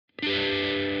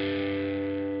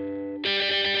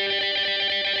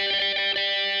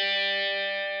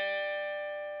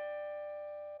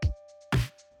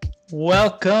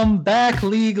Welcome back,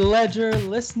 League Ledger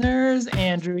listeners.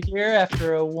 Andrew here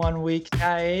after a 1 week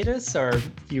hiatus, or a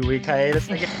few week hiatus,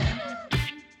 I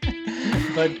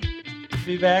guess. But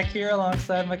be back here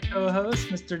alongside my co-host,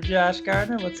 Mr. Josh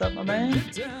Gardner. What's up, my man?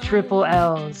 Triple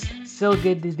L's. So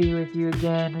good to be with you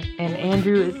again. And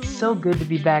Andrew, it's so good to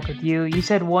be back with you. You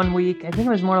said 1 week. I think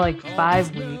it was more like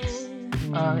 5 weeks.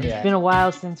 It's been a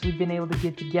while since we've been able to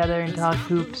get together and talk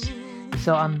hoops.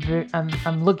 So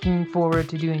I'm looking forward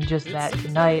to doing just that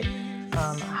tonight.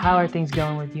 How are things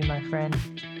going with you, my friend?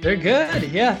 They're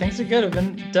good. Yeah, things are good.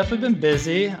 I've definitely been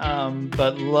busy,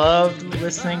 but loved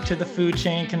listening to the Food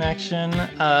Chain Connection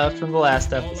from the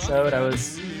last episode. I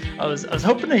was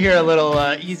hoping to hear a little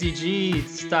Easy G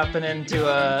stepping onto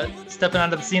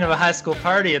the scene of a high school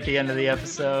party at the end of the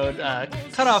episode.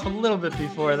 Cut off a little bit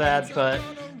before that, but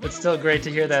it's still great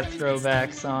to hear that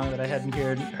throwback song that I hadn't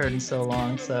heard in so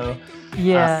long. So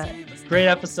yeah, great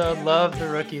episode. Loved the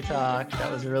rookie talk.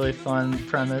 That was a really fun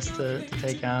premise to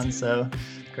take on. So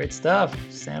great stuff,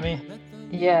 Sammy.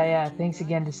 Yeah. Thanks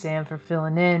again to Sam for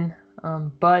filling in.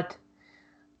 But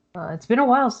it's been a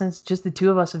while since just the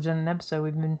two of us have done an episode.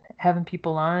 We've been having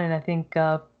people on, and I think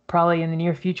probably in the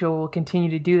near future we'll continue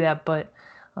to do that. But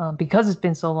because it's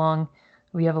been so long,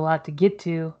 we have a lot to get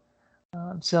to.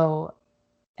 So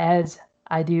as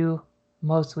I do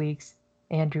most weeks,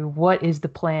 Andrew, what is the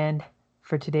plan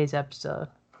for today's episode?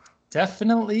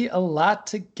 Definitely a lot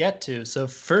to get to. So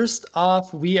first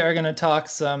off, we are going to talk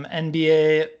some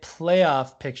NBA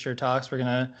playoff picture talks. We're going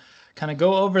to kind of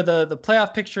go over the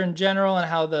playoff picture in general and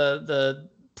how the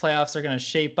playoffs are going to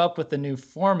shape up with the new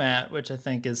format, which I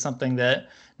think is something that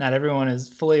not everyone is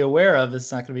fully aware of.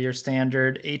 It's not going to be your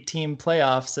standard 8-team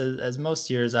playoffs as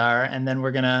most years are. And then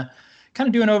we're going to kind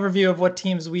of do an overview of what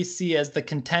teams we see as the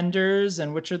contenders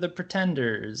and which are the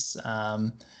pretenders.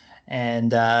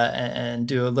 And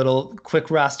do a little quick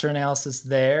roster analysis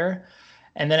there.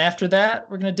 And then after that,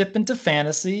 we're going to dip into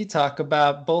fantasy, talk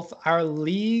about both our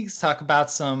leagues, talk about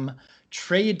some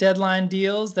trade deadline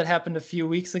deals that happened a few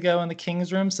weeks ago in the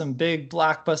Kings Room, some big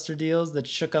blockbuster deals that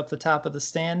shook up the top of the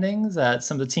standings,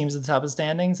 some of the teams at the top of the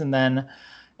standings. And then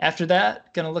after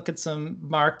that, going to look at some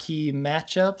marquee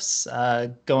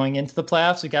matchups going into the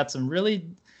playoffs. We got some really,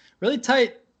 really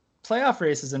tight playoff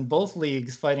races in both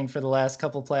leagues fighting for the last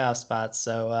couple playoff spots.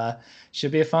 So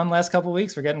should be a fun last couple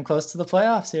weeks. We're getting close to the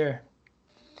playoffs here.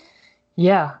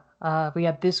 Yeah, we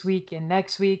got this week and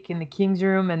next week in the Kings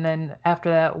Room, and then after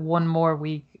that, one more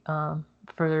week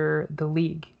for the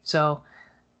league. So,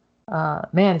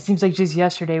 man, it seems like just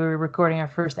yesterday we were recording our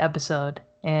first episode,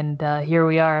 and here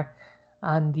we are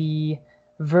on the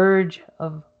verge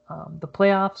of the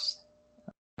playoffs.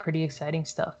 Pretty exciting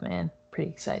stuff, man. Pretty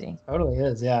exciting. Totally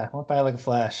is, yeah. Went by like a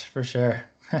flash, for sure.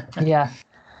 Yeah.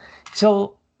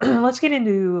 So let's get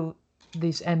into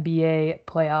this NBA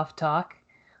playoff talk.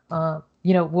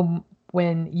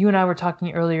 When you and I were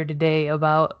talking earlier today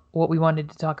about what we wanted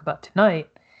to talk about tonight,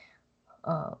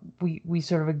 we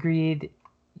sort of agreed,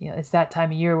 it's that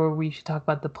time of year where we should talk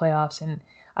about the playoffs. And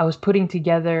I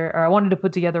wanted to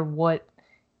put together what,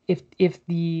 if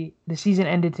the season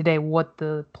ended today, what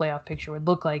the playoff picture would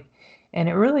look like. And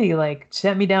it really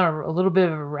sent me down a little bit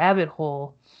of a rabbit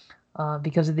hole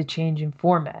because of the change in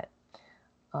format.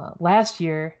 Last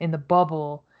year in the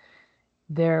bubble,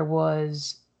 there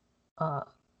was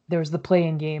the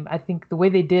play-in game. I think the way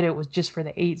they did it was just for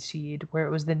the 8 seed, where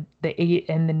it was the 8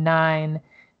 and the 9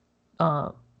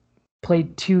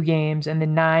 played 2 games, and the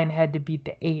 9 had to beat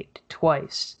the 8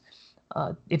 twice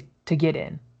to get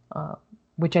in,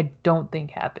 which I don't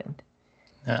think happened.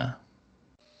 Yeah.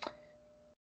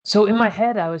 So in my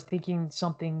head, I was thinking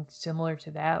something similar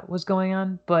to that was going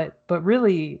on, but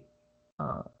really,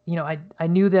 I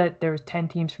knew that there was 10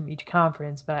 teams from each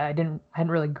conference, but I hadn't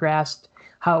really grasped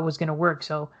how it was going to work.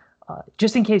 So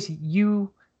just in case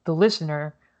you, the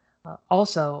listener,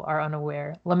 also are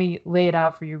unaware, let me lay it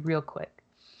out for you real quick.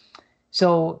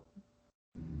 So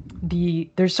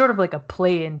there's sort of like a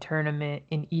play-in tournament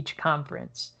in each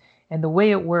conference, and the way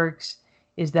it works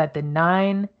is that the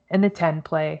 9 and the 10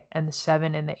 play, and the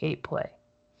 7 and the 8 play.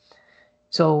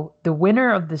 So the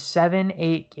winner of the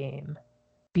 7-8 game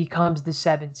becomes the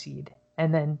 7 seed,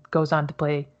 and then goes on to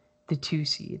play the 2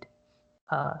 seed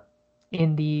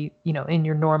in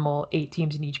your normal 8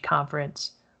 teams in each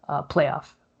conference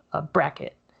playoff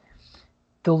bracket.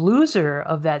 The loser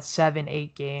of that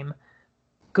 7-8 game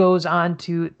goes on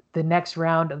to the next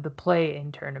round of the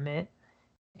play-in tournament,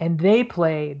 and they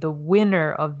play the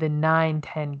winner of the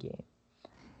 9-10 game.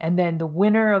 And then the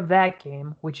winner of that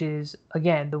game, which is,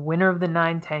 again, the winner of the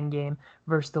 9-10 game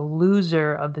versus the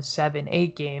loser of the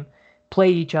 7-8 game, play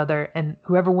each other, and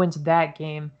whoever wins that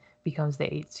game becomes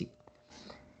the 8 seed.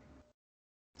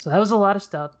 So that was a lot of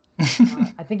stuff.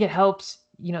 I think it helps,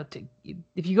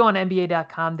 if you go on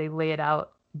NBA.com, they lay it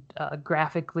out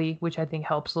graphically, which I think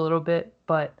helps a little bit.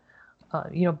 But,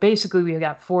 basically we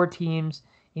got 4 teams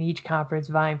in each conference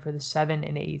vying for the 7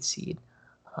 and 8 seed.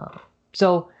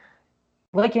 So,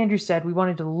 like Andrew said, we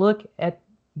wanted to look at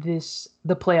the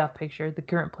playoff picture, the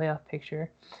current playoff picture,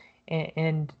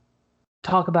 and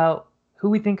talk about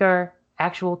who we think are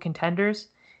actual contenders.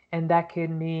 And that could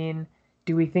mean,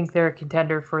 do we think they're a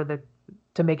contender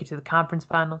to make it to the conference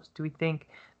finals? Do we think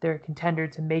they're a contender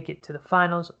to make it to the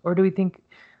finals? Or do we think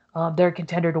they're a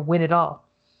contender to win it all?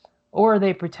 Or are they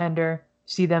a pretender?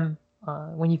 See them,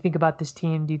 when you think about this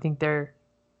team, do you think they're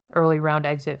early round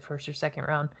exit, first or second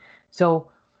round? So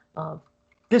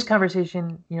this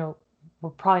conversation, we're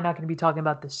probably not going to be talking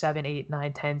about the 7, 8,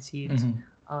 9, 10 seeds.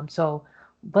 So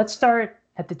let's start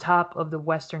at the top of the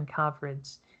Western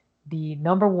Conference. The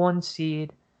number 1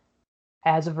 seed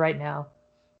as of right now,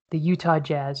 the Utah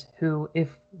Jazz, who,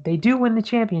 if they do win the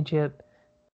championship,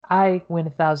 I win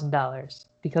 $1,000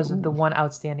 because of the one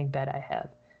outstanding bet I have.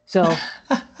 So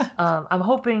I'm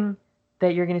hoping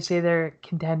that you're going to say they're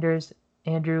contenders,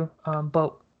 Andrew.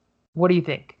 But what do you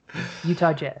think?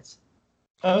 Utah Jazz.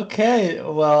 Okay,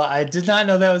 well, I did not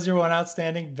know that was your one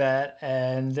outstanding bet,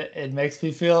 and it makes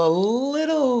me feel a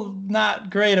little not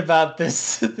great about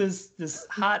this this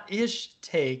hot-ish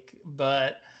take,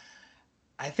 but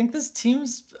I think this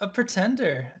team's a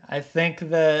pretender. I think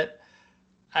that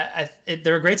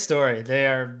they're a great story. They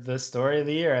are the story of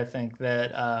the year. I think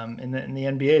that in the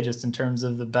NBA, just in terms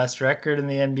of the best record in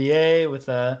the NBA with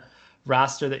a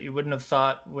roster that you wouldn't have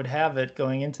thought would have it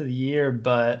going into the year,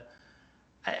 but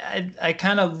I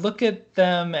kind of look at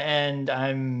them and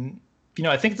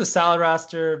I think it's a solid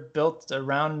roster built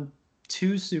around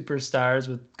 2 superstars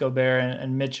with Gobert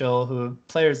and Mitchell, who are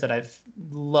players that I've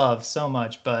loved so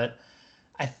much. But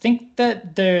I think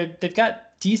that they've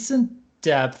got decent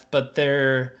depth, but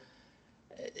they're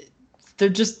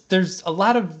just, there's a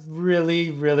lot of really,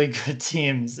 really good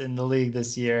teams in the league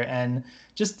this year. And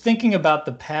just thinking about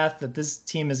the path that this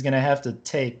team is going to have to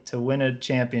take to win a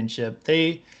championship,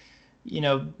 they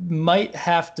might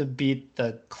have to beat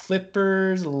the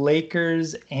Clippers,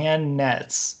 Lakers, and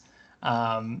Nets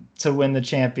to win the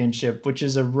championship, which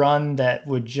is a run that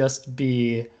would just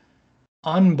be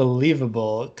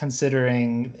unbelievable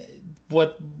considering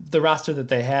what the roster that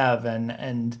they have.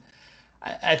 And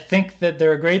I think that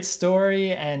they're a great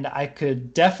story, and I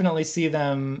could definitely see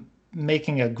them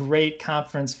making a great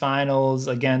conference finals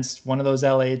against one of those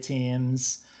LA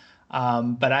teams.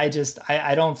 But I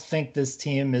don't think this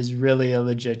team is really a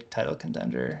legit title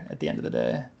contender at the end of the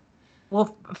day.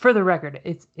 Well, for the record,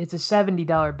 it's a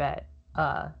 $70 bet.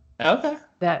 Okay.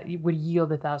 That would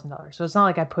yield $1,000. So it's not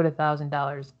like I put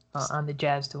 $1,000 on the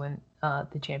Jazz to win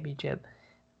the championship.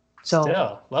 So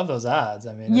still love those odds.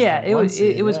 I mean, yeah, it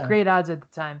was great odds at the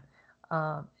time,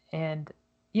 and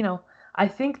I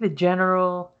think the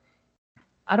general,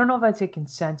 I don't know if I'd say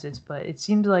consensus, but it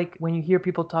seems like when you hear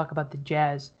people talk about the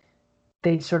Jazz,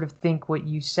 they sort of think what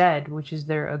you said, which is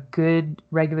they're a good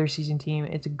regular season team.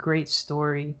 It's a great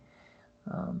story,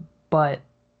 but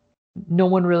no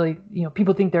one really,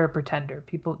 people think they're a pretender.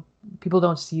 People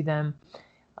don't see them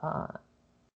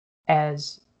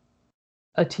as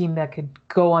a team that could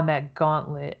go on that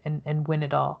gauntlet and win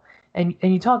it all. And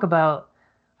you talk about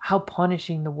how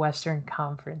punishing the Western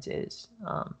Conference is.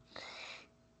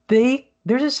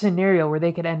 There's a scenario where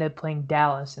they could end up playing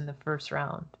Dallas in the first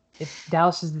round. If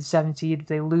Dallas is the 7th seed, if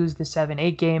they lose the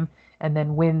 7-8 game and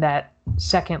then win that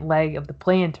second leg of the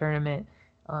play-in tournament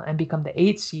and become the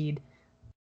 8th seed,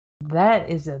 that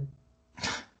is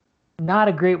not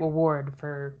a great reward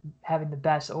for having the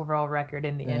best overall record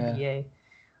in the NBA.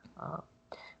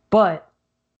 But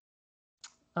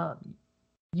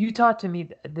Utah, to me,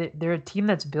 they're a team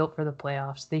that's built for the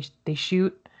playoffs. They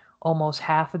shoot almost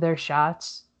half of their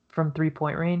shots from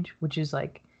 3-point range, which is I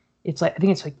think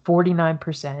it's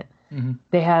 49%. Mm-hmm.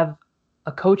 They have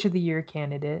a Coach of the Year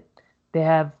candidate. They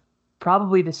have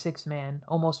probably the 6th man,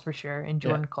 almost for sure, in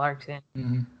Jordan Clarkson.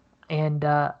 Mm-hmm. And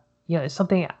it's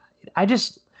something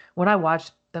when I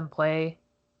watch them play,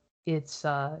 it's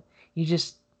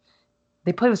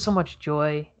they play with so much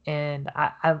joy, and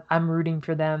I'm rooting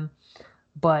for them.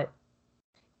 But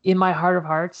in my heart of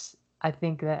hearts, I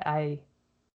think that I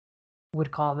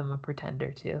would call them a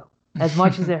pretender too, as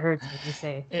much as it hurts me to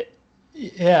say.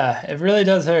 It really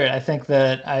does hurt. I think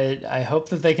that I hope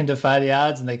that they can defy the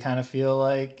odds, and they kind of feel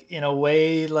like, in a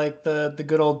way, like the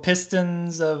good old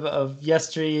Pistons of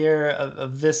yesteryear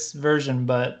of this version.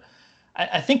 But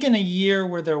I think in a year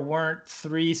where there weren't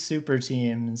 3 super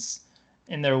teams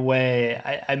in their way,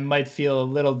 I might feel a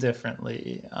little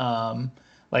differently.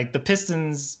 like the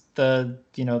Pistons, the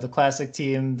classic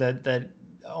team that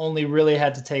only really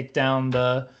had to take down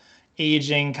the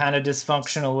aging kind of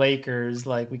dysfunctional Lakers.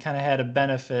 Like we kind of had a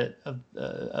benefit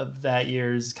of that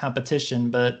year's competition,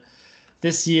 but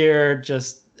this year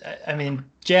just I mean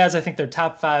Jazz, I think they're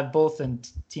top five both in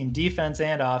team defense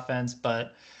and offense,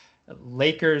 but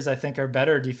Lakers I think are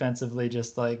better defensively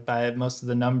just like by most of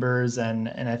the numbers, and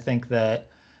I think that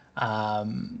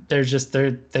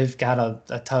they've got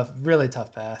a tough, really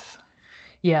tough path.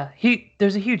 Yeah,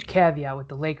 there's a huge caveat with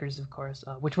the Lakers, of course,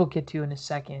 which we'll get to in a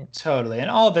second. Totally. And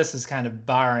all this is kind of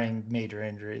barring major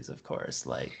injuries, of course.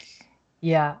 Like,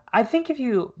 Yeah, I think if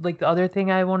you like the other thing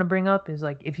I want to bring up is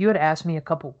like if you had asked me a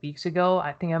couple weeks ago,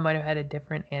 I think I might have had a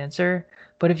different answer.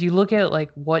 But if you look at like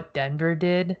what Denver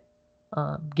did,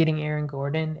 getting Aaron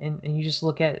Gordon, and you just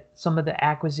look at some of the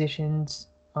acquisitions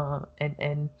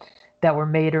and that were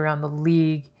made around the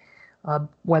league,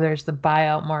 whether it's the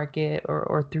buyout market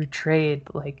or through trade,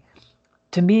 like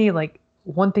to me, like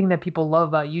one thing that people love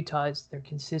about Utah is their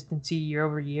consistency year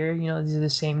over year. You know, these are the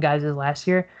same guys as last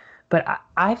year. But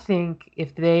I think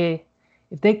if they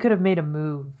could have made a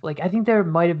move, like I think there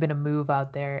might have been a move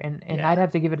out there, and I'd yeah,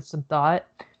 have to give it some thought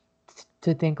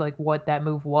to think like what that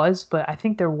move was. But I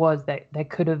think there was that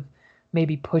could have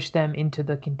maybe pushed them into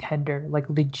the contender, like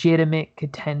legitimate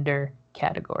contender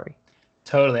category.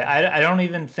 totally. I don't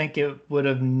even think it would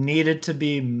have needed to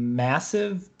be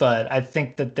massive, but I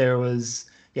think that there was,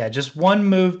 yeah, just one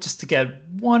move just to get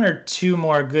one or two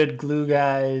more good glue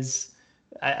guys.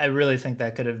 I really think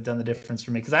that could have done the difference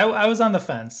for me because I was on the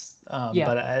fence, Yeah.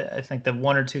 but I think that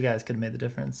one or two guys could have made the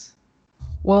difference.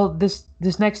 Well, this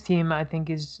next team I think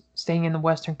is staying in the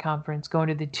Western Conference, going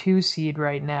to the 2 seed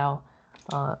right now.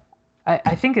 Uh,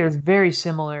 I think they're very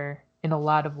similar in a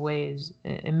lot of ways,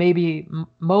 and maybe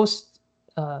most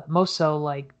so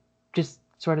like just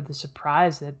sort of the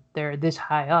surprise that they're this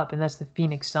high up, and that's the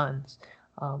Phoenix Suns.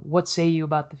 What say you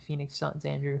about the Phoenix Suns,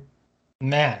 Andrew?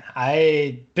 Man,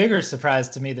 I bigger surprise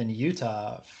to me than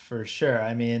Utah for sure.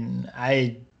 I mean,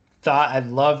 I thought I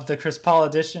loved the Chris Paul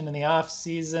addition in the off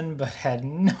season, but had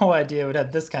no idea it would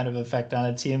have this kind of effect on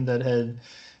a team that had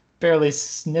barely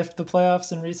sniffed the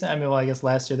playoffs in recent. I mean, well, I guess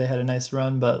last year they had a nice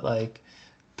run, but like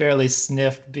barely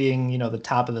sniffed being, the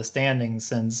top of the standings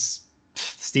since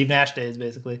Steve Nash days,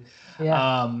 basically.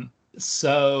 Yeah,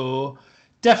 So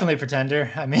definitely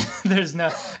pretender. I mean, there's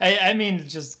no, I mean,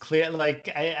 just clear. Like,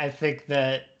 I think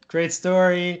that great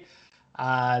story.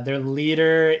 Their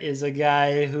leader is a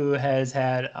guy who has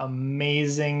had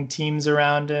amazing teams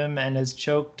around him and has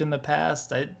choked in the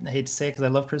past. I hate to say it because I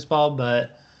love Chris Paul,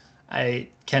 but I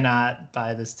cannot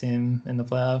buy this team in the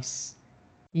playoffs.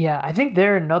 yeah. I think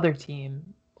they're another team,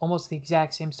 almost the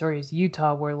exact same story as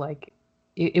Utah, where like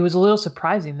it was a little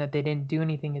surprising that they didn't do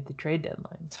anything at the trade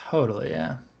deadline. Totally,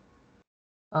 yeah.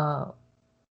 Uh,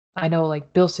 I know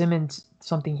like Bill Simmons,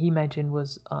 something he mentioned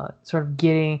was sort of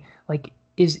getting like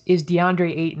is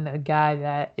DeAndre Ayton a guy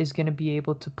that is going to be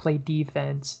able to play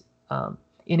defense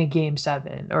in a game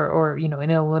 7 or in an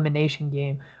elimination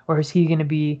game, or is he going to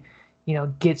be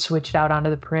get switched out onto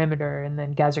the perimeter and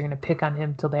then guys are going to pick on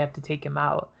him till they have to take him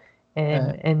out, and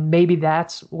Right. and maybe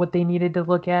that's what they needed to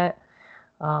look at.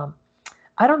 Um,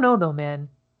 I don't know though, man.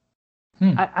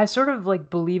 Hmm. I sort of like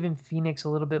believe in Phoenix a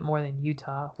little bit more than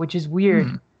Utah, which is weird.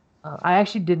 Hmm. I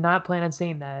actually did not plan on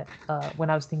saying that when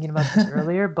I was thinking about this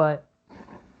earlier, but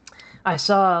I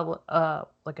saw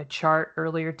like a chart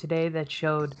earlier today that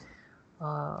showed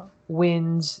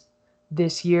wins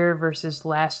this year versus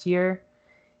last year,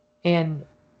 and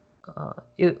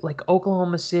it like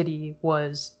Oklahoma City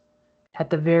was at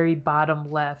the very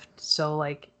bottom left, so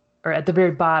like or at the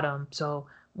very bottom, so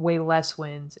way less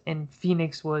wins, and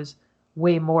Phoenix was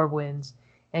way more wins.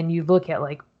 And you look at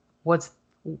like what's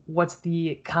what's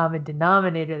the common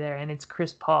denominator there, and it's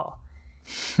Chris Paul.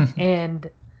 And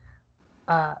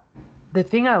uh, the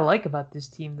thing I like about this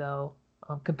team, though,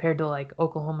 compared to like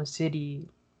Oklahoma City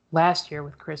last year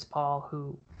with Chris Paul,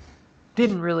 who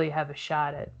didn't really have a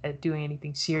shot at doing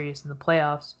anything serious in the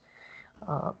playoffs,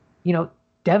 uh, you know,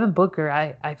 Devin Booker,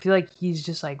 I feel like he's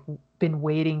just like been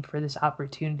waiting for this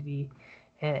opportunity,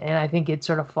 and I think it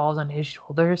sort of falls on his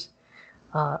shoulders.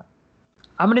 Uh,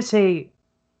 I'm gonna say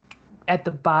at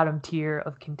the bottom tier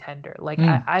of contender. Like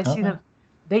Hmm. I see Okay. them,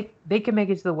 they can make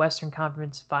it to the Western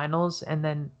Conference Finals, and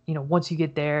then once you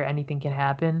get there, anything can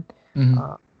happen. Hmm.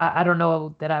 I don't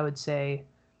know that I would say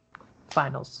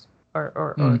finals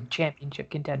or Hmm. championship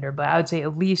contender, but I would say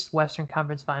at least Western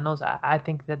Conference Finals. I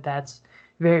think that that's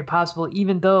very possible,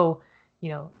 even though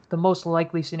the most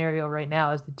likely scenario right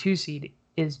now is the 2 seed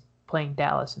is playing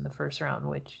Dallas in the first round,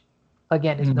 which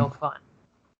again is no Hmm. fun.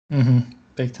 Hmm.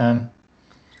 Big time.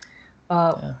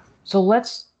 Yeah. So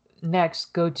let's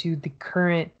next go to the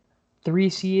current 3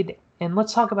 seed, and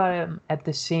let's talk about it at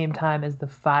the same time as the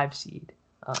 5 seed.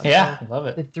 Yeah, So love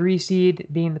the it. 3 seed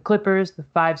being the Clippers, the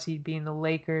 5 seed being the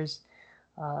Lakers.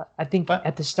 I think But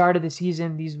at the start of the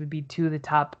season, these would be two of the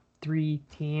top 3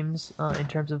 teams in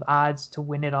terms of odds to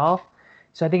win it all.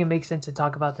 So I think it makes sense to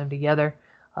talk about them together.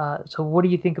 So what do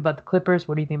you think about the Clippers?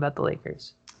 What do you think about the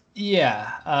Lakers?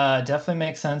 yeah, definitely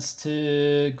makes sense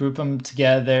to group them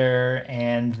together,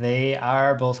 and they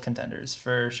are both contenders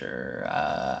for sure.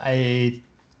 I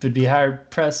would be hard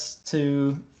pressed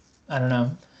to, I don't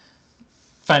know,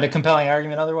 find a compelling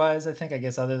argument otherwise. I think, I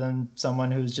guess, other than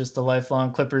someone who's just a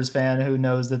lifelong Clippers fan who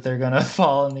knows that they're gonna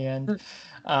fall in the end.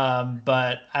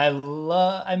 But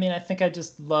I mean, I think I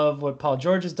just love what Paul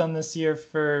George has done this year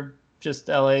for just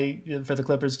LA, for the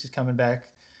Clippers, just coming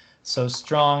back so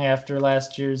strong after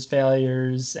last year's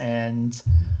failures. And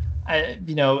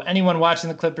anyone watching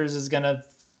the Clippers is gonna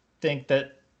think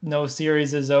that no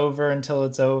series is over until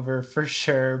it's over for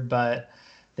sure. But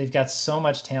they've got so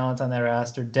much talent on their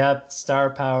roster, depth, star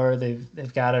power.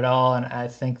 They've got it all, and I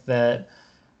think that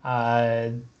uh,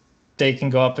 they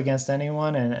can go up against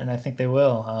anyone, and I think they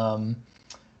will.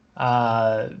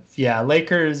 Yeah,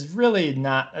 Lakers really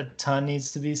not a ton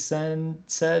needs to be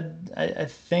said. I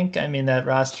think. I mean, that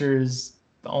roster's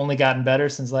only gotten better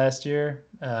since last year.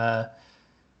 Uh,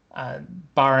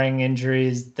 Barring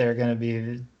injuries, they're going to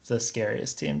be the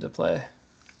scariest team to play.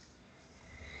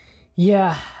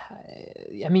 Yeah,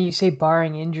 I mean, you say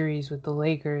barring injuries with the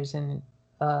Lakers, and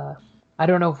uh, I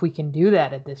don't know if we can do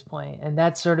that at this point, and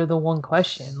that's sort of the one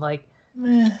question. Like,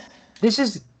 Meh. this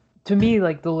is to me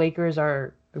like the Lakers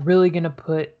are really gonna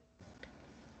put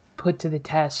to the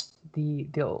test the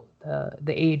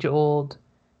age old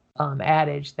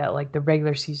adage that like the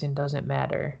regular season doesn't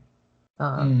matter,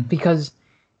 Mm. because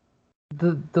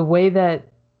the way that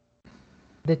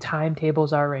the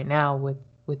timetables are right now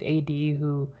with AD,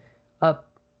 who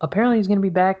apparently is going to be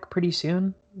back pretty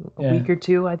soon, a Yeah. week or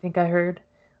two, I think I heard,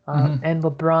 Hmm. and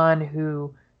LeBron,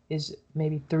 who is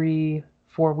maybe 3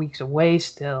 4 weeks away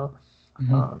still.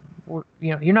 Hmm.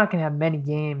 You're not going to have many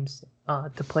games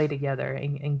to play together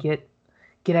and get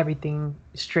everything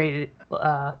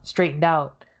straightened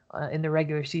out in the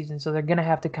regular season. So they're going to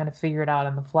have to kind of figure it out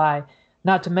on the fly.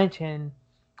 Not to mention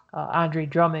Andre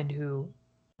Drummond, who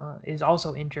is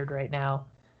also injured right now.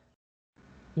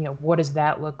 What does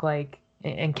that look like,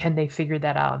 and can they figure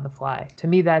that out on the fly? To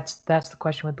me, that's the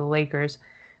question with the Lakers.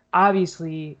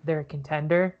 Obviously, they're a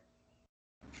contender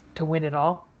to win it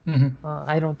all. Hmm.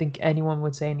 I don't think anyone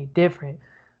would say any different.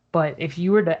 But if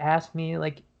you were to ask me,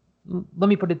 like, let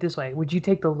me put it this way: would you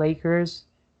take the Lakers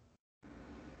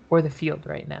or the field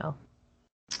right now?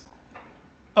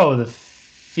 Oh, the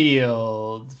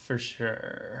field for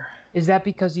sure. Is that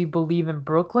because you believe in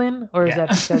Brooklyn, or is Yeah. that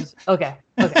because okay,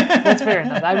 that's fair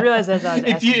enough. I realized as I was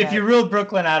If you asking if you that. rule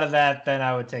Brooklyn out of that, then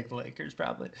I would take the Lakers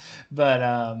probably. But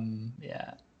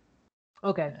yeah.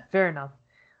 Okay, fair enough.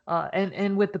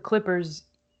 And with the Clippers,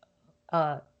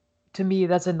 uh, to me,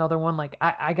 that's another one. Like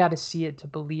I got to see it to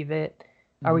believe it.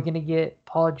 Are we Mhm. gonna get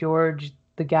Paul George,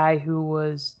 the guy who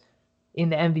was in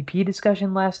the MVP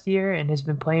discussion last year and has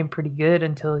been playing pretty good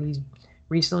until he's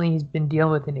been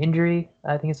dealing with an injury.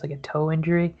 I think it's like a toe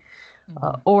injury.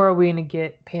 Mhm. Or are we gonna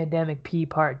get Pandemic P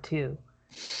Part Two?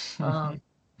 Um,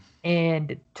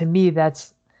 and to me,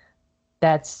 that's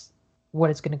what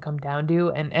it's gonna come down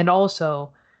to. And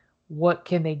also, what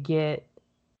can they get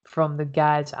from the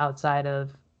guys outside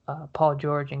of Paul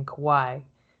George and Kawhi?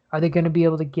 Are they going to be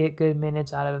able to get good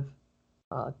minutes out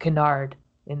of Kennard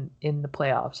in the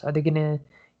playoffs? Are they going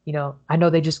to, I know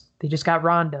they just got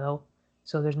Rondo,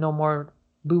 so there's no more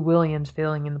Lou Williams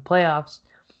filling in the playoffs.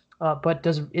 But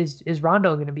is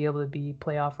Rondo going to be able to be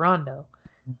playoff Rondo?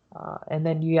 And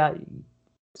then you got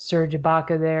Serge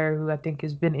Ibaka there, who I think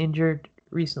has been injured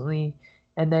recently,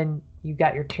 and then you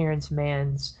got your Terrence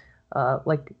Manns,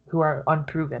 like who are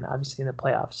unproven, obviously in the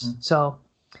playoffs. So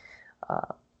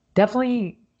uh,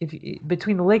 definitely,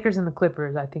 between the Lakers and the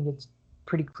Clippers, I think it's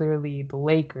pretty clearly the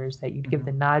Lakers that you'd give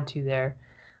the Mhm. nod to there.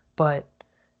 But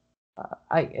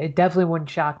it definitely wouldn't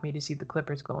shock me to see the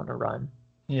Clippers go on a run.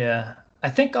 Yeah. I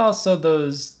think also the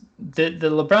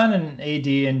LeBron and AD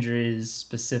injuries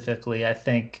specifically, I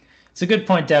think it's a good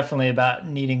point definitely about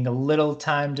needing a little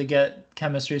time to get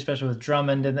chemistry, especially with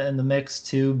Drummond in the mix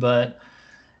too. But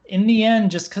in the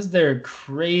end, just because they're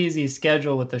crazy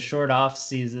schedule with the short off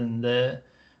season, the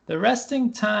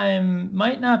resting time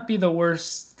might not be the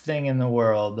worst thing in the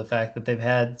world. The fact that they've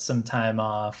had some time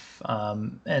off,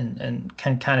 and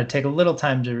can kind of take a little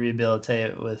time to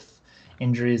rehabilitate with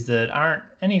injuries that aren't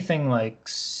anything like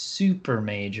super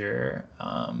major.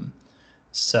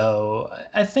 So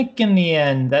I think in the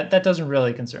end that doesn't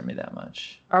really concern me that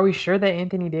much. Are we sure that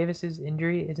Anthony Davis's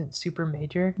injury isn't super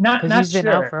major? Not Because not he's been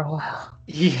out sure. for a while.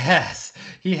 He has,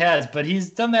 but he's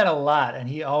done that a lot, and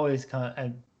he always come.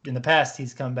 In the past,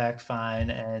 he's come back fine,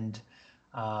 and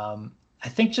I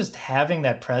think just having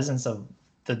that presence of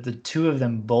the two of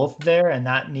them both there, and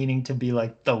not needing to be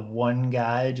like the one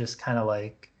guy, just kind of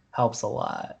like helps a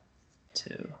lot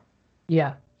too.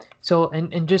 Yeah. So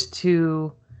and just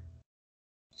to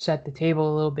set the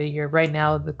table a little bit here, right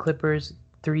now the Clippers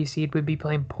 3 seed would be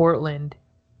playing Portland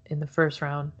in the first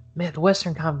round. Man, the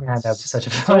Western And Conference that'd is be such a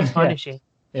so fun, yeah, punishing.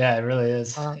 yeah, it really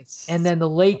is. And It's then the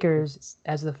Lakers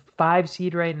as the 5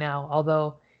 seed right now,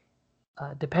 although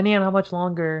depending on how much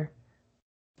longer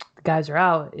the guys are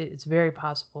out, it's very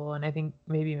possible, and I think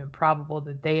maybe even probable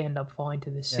that they end up falling to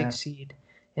the yeah. 6 seed.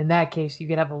 In that case, you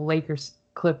could have a Lakers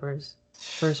Clippers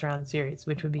first round series,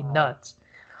 which would be Wow. nuts.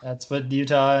 That's what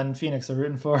Utah and Phoenix are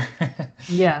rooting for.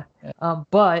 Yeah,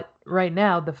 but right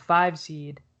now the 5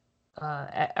 seed,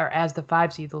 or as the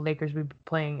 5 seed, the Lakers would be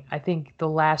playing. I think the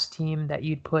last team that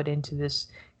you'd put into this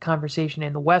conversation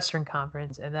in the Western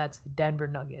Conference, and that's the Denver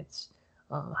Nuggets,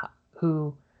 uh,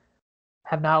 who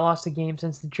have not lost a game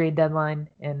since the trade deadline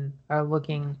and are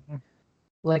looking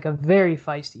like a very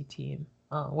feisty team.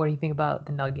 What do you think about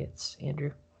the Nuggets,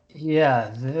 Andrew?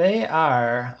 Yeah, they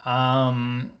are.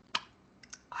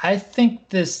 I think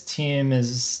this team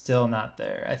is still not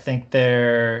there. I think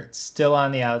they're still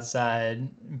on the outside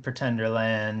in pretender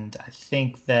land. I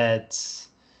think that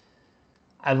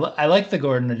I like the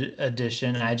Gordon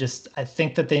addition. I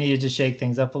think that they needed to shake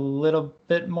things up a little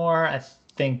bit more. I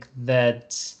think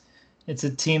that it's a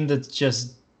team that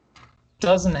just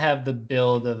doesn't have the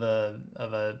build of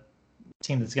a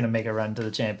team that's going to make a run to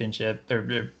the championship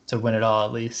or to win it all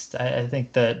at least. I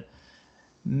think that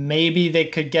maybe they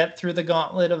could get through the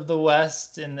gauntlet of the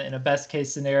West in a best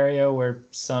case scenario where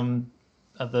some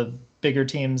of the bigger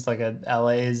teams like a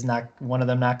LA's knock one of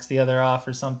them knocks the other off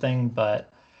or something.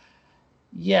 But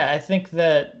yeah, I think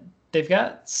that they've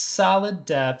got solid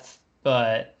depth,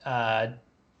 but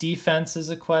defense is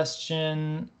a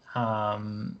question.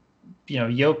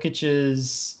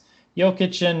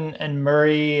 Jokic and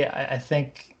Murray, I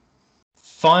think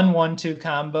fun 1-2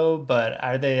 combo, but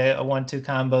are they a 1-2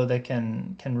 combo that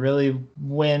can really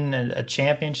win a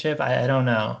championship? I don't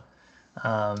know.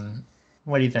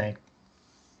 What do you think?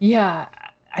 Yeah,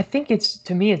 I think it's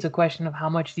to me it's a question of how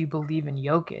much do you believe in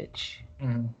Jokic,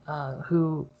 Hmm.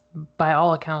 who by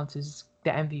all accounts is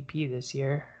the MVP this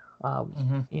year. Uh,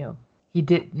 Hmm. you know, he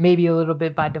did maybe a little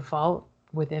bit by default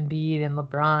with Embiid and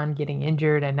LeBron getting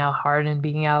injured and now Harden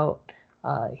being out.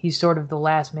 He's sort of the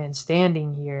last man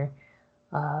standing here.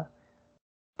 Uh,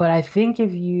 but I think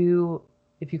if you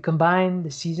combine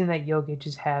the season that Jokic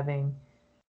is having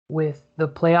with the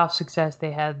playoff success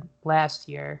they had last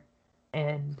year,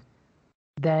 and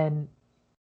then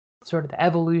sort of the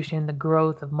evolution, the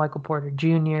growth of Michael Porter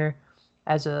Jr.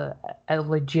 as a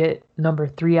legit number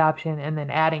 3 option, and then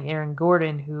adding Aaron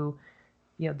Gordon, who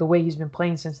the way he's been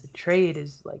playing since the trade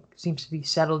is like seems to be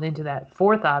settled into that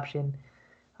fourth option.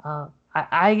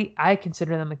 I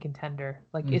consider them a contender,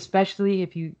 like especially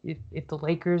if the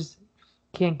Lakers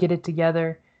can't get it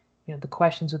together. The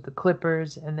questions with the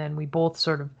Clippers, and then we both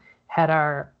sort of had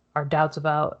our doubts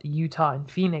about Utah and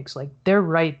Phoenix. Like they're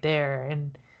right there,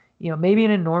 and maybe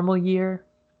in a normal year,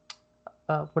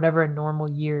 whatever a normal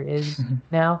year is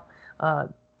now, uh,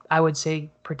 I would say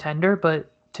pretender. But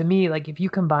to me, like if you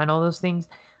combine all those things,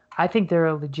 I think they're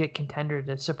a legit contender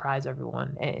to surprise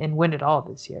everyone and win it all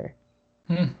this year.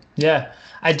 Yeah,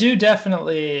 I do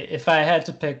definitely. If I had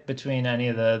to pick between any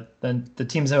of the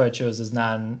teams who I chose as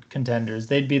non-contenders,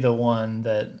 they'd be the one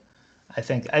that I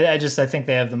think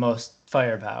they have the most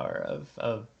firepower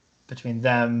of between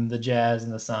them, the Jazz,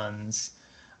 and the Suns.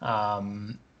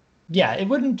 Um, yeah, it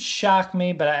wouldn't shock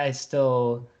me, but I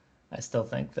still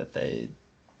think that they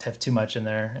have too much in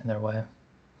their way.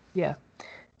 Yeah.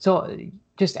 So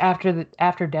just after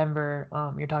Denver,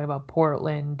 you're talking about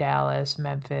Portland, Dallas,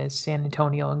 Memphis, San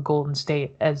Antonio, and Golden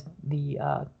State as the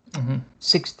Hmm.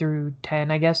 6 through 10,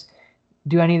 I guess.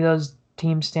 Do any of those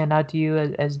teams stand out to you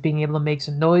as being able to make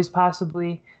some noise,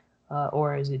 possibly,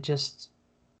 or is it just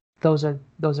those are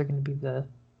going to be the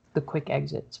quick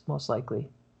exits most likely?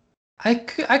 I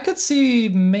could see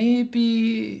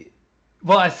maybe.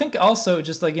 Well, I think also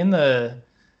just like in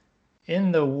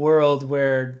the world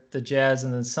where the Jazz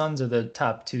and the Suns are the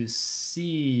top two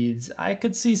seeds, I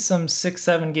could see some 6,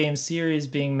 7 game series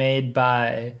being made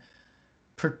by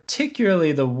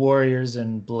particularly the Warriors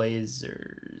and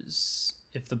Blazers.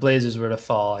 If the Blazers were to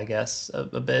fall, I guess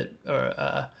a bit, or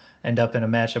end up in a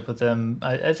matchup with them.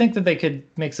 I think that they could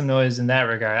make some noise in that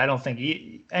regard. I don't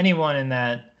think anyone in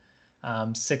that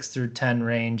 6 through 10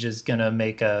 range is going to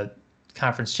make a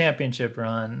conference championship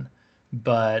run,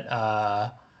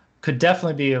 but could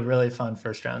definitely be a really fun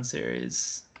first round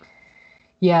series.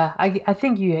 Yeah, I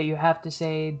think you have to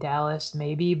say Dallas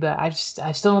maybe, but I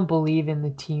still don't believe in the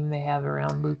team they have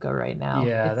around Luca right now.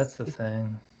 Yeah, that's the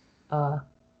thing. Uh,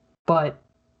 but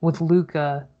with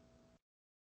Luca,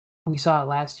 we saw it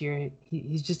last year.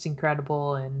 He's just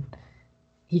incredible, and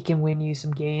he can win you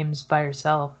some games by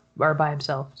yourself or by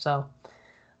himself.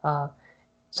 Uh,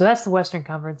 so that's the Western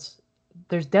Conference.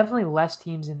 There's definitely less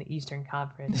teams in the Eastern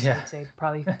Conference. Yeah. I'd say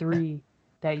probably three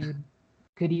that you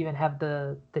could even have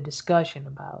the discussion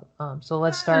about. So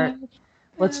let's start.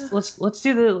 Let's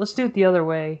do it the other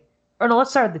way. Or no, let's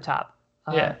start at the top.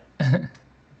 Yeah.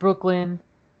 Brooklyn,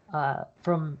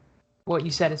 from what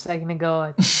you said a second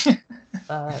ago.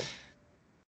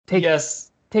 Take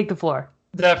Yes, take the floor.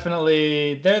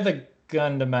 definitely. They're the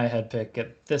gun to my head pick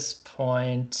at this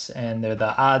point, and they're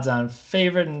the odds-on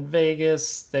favorite in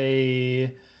Vegas.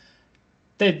 They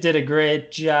did a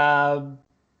great job,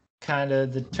 kind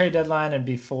of the trade deadline and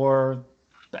before.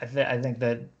 I think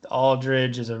that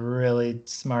Aldridge is a really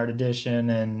smart addition,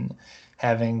 and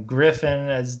having Griffin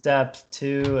as depth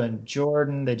too, and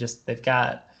Jordan, they've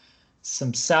got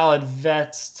some solid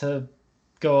vets to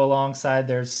go alongside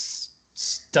their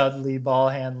studly ball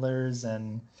handlers,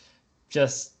 and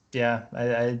just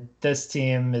yeah, this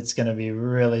team, it's going to be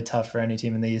really tough for any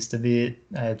team in the East to beat.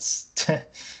 It's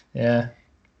yeah.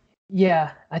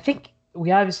 Yeah, I think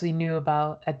we obviously knew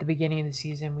about at the beginning of the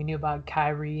season. We knew about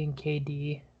Kyrie and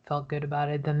KD. Felt good about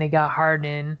it. Then they got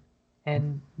Harden,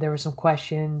 and there were some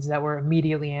questions that were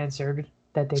immediately answered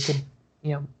that they could,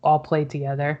 all play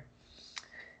together.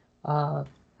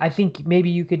 I think maybe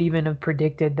you could even have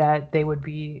predicted that they would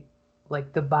be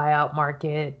like the buyout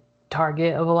market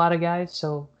target of a lot of guys.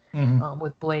 So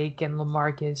with Blake and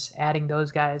LaMarcus adding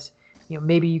those guys,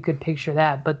 maybe you could picture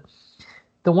that. But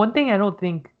the one thing I don't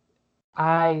think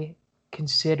I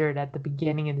considered at the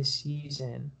beginning of the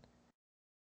season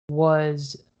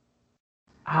was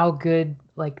how good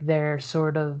like their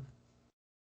sort of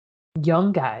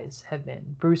young guys have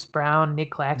been. Bruce Brown,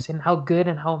 Nick Claxton, how good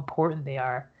and how important they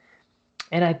are.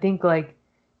 And I think like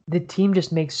the team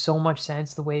just makes so much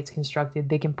sense the way it's constructed.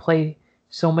 They can play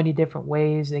so many different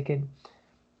ways. They can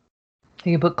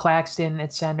put Claxton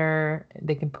at center.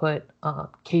 They can put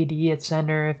KD at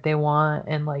center if they want,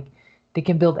 and like they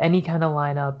can build any kind of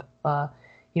lineup.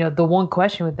 The one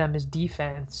question with them is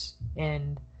defense,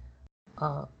 and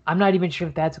I'm not even sure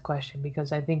if that's a question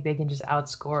because I think they can just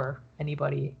outscore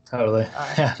anybody. Totally.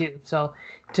 Yeah. Too. So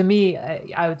to me,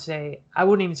 I would say I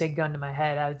wouldn't even say gun to my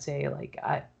head. I would say like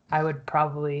I would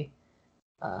probably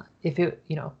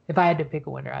if I had to pick a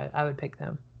winner, I would pick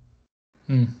them.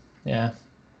 Yeah.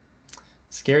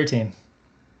 Scary team.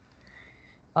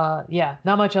 Yeah,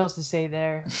 not much else to say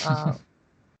there.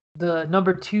 The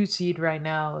number 2 seed right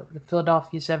now, the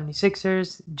Philadelphia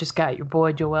 76ers, just got your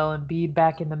boy Joel Embiid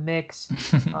back in the mix.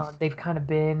 They've kind of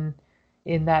been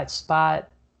in that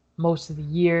spot most of the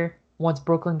year, once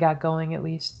Brooklyn got going at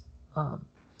least.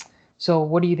 So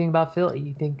what do you think about Philly?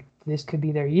 You think this could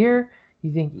be their year?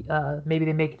 You think maybe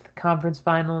they make it to the conference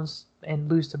finals and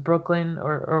lose to Brooklyn?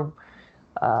 Or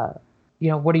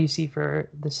what do you see for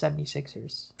the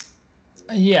 76ers?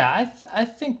 Yeah, I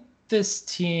think this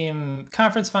team,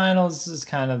 conference finals is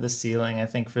kind of the ceiling, I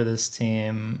think, for this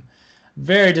team.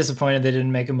 Very disappointed they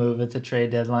didn't make a move at the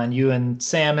trade deadline. You and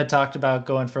Sam had talked about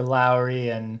going for Lowry,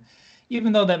 and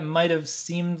even though that might have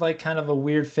seemed like kind of a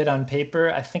weird fit on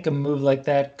paper, I think a move like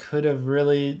that could have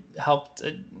really helped.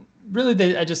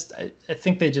 Really, I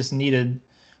think they just needed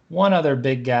one other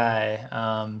big guy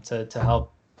to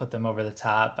help put them over the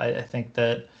top. I think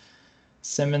that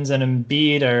Simmons and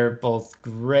Embiid are both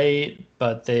great,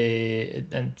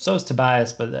 and so is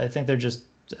Tobias, but I think they're just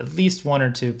at least one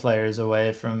or two players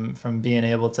away from being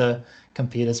able to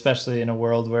compete, especially in a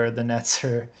world where the Nets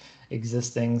are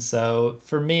existing. So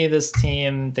for me, this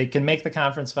team, they can make the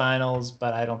conference finals,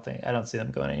 but I don't see them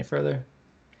going any further.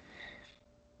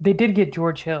 They did get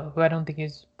George Hill, who I don't think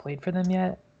he's played for them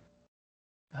yet.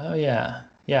 Oh yeah.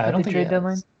 Yeah, I don't think trade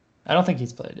deadline. I don't think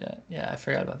he's played yet. Yeah, I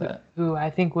forgot about that. Who I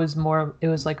think was more, it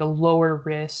was like a lower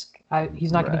risk.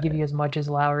 He's not going to give you as much as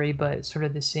Lowry, but sort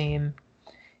of the same.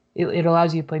 It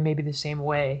allows you to play maybe the same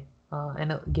way,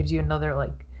 and it gives you another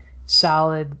like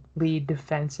solid lead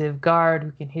defensive guard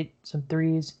who can hit some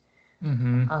threes.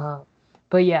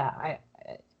 But yeah,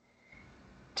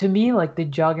 to me, like the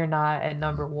juggernaut at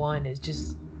number 1 is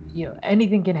just,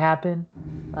 anything can happen.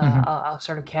 I'll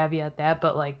sort of caveat that,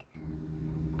 but like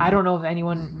I don't know if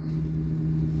anyone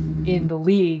in the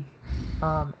league,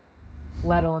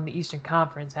 let alone the Eastern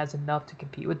Conference, has enough to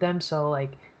compete with them. So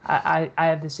like I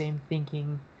have the same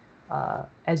thinking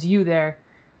as you there,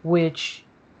 which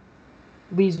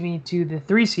leads me to the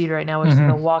 3 seed right now, which is the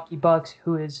Milwaukee Bucks,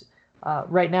 who is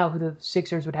right now who the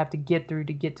Sixers would have to get through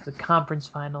to get to the conference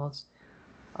finals.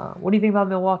 What do you think about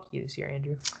Milwaukee this year,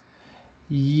 Andrew?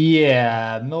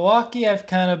 Yeah, Milwaukee I've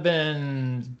kind of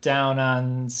been down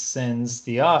on since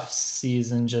the off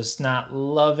season, just not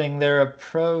loving their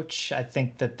approach. I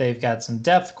think that they've got some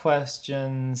depth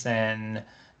questions and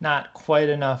not quite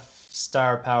enough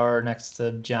star power next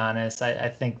to Giannis. I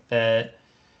think that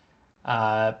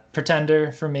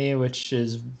pretender for me, which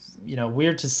is,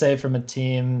 weird to say from a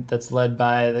team that's led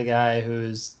by the guy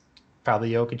who's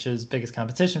probably Jokic's biggest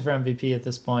competition for MVP at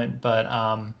this point. But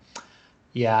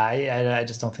yeah, I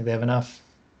just don't think they have enough.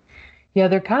 Yeah,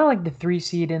 they're kind of like the 3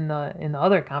 seed in the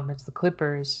other conference, the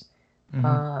Clippers, Hmm.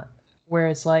 uh, where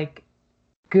it's like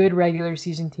good regular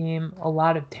season team, a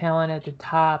lot of talent at the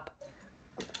top,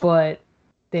 but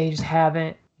they just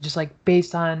haven't, just like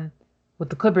based on what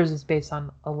the Clippers is based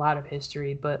on a lot of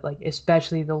history, but like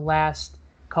especially the last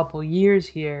couple years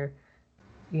here,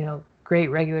 great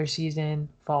regular season,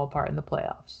 fall apart in the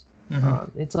playoffs. Hmm.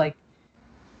 It's like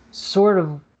sort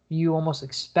of you almost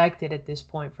expect it at this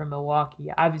point from Milwaukee.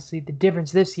 Obviously, the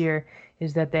difference this year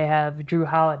is that they have Drew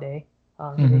Holiday,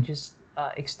 who they Hmm. just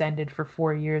extended for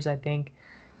 4 years, I think.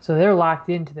 So they're locked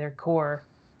into their core.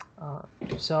 Uh,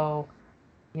 so,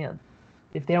 you know,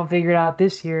 if they don't figure it out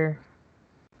this year,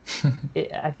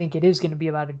 I think it is going to be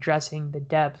about addressing the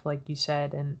depth, like you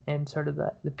said, and sort of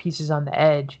the pieces on the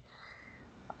edge.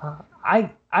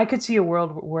 I could see a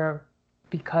world where,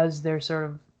 because they're sort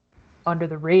of under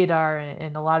the radar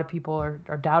and a lot of people are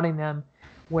doubting them,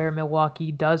 where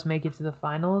Milwaukee does make it to the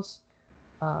finals.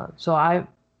 So I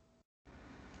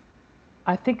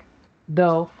think,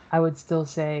 though, I would still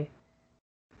say,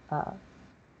 uh,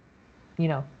 you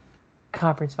know,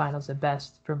 conference finals at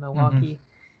best for Hmm. Milwaukee,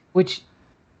 which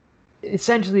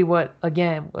essentially what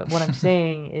I'm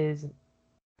saying is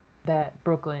that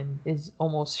Brooklyn is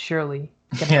almost surely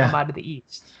going to come Yeah, out of the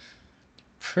East.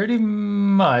 pretty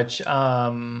much.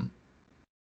 I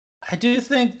do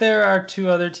think there are two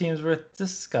other teams worth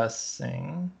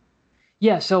discussing.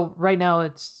 Yeah, so right now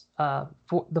it's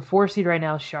the 4 seed right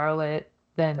now is Charlotte,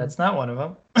 then That's not one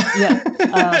of yeah,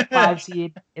 them. 5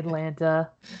 seed Atlanta,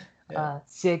 Yeah,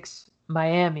 6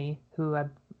 Miami, who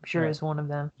I'm sure right. is one of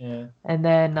them, Yeah. and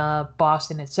then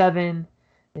Boston at 7,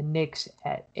 the Knicks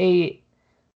at 8,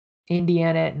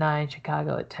 Indiana at 9,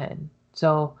 Chicago at 10.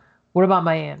 So what about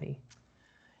Miami?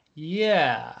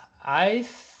 Yeah, I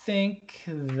think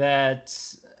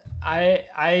that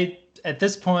I at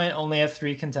this point only have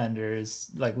three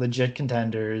contenders, like legit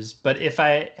contenders, but if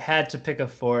I had to pick a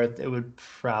fourth, it would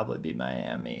probably be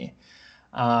Miami.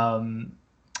 Um,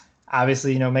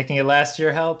 Obviously, making it last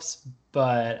year helps,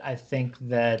 but I think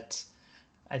the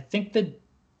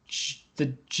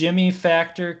Jimmy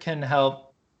factor can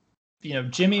help,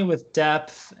 Jimmy with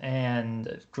depth and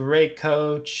a great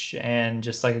coach and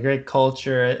just like a great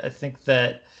culture. I think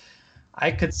that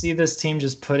I could see this team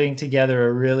just putting together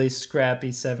a really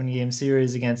scrappy 7 game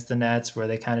series against the Nets where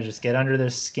they kind of just get under their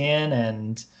skin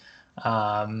and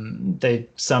they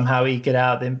somehow eke it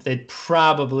out. They'd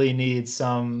probably need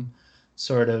some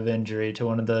sort of injury to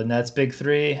one of the Nets' big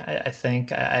three. I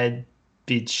think I'd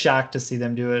be shocked to see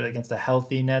them do it against a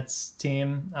healthy Nets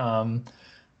team.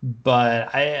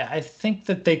 But I think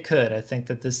that they could. I think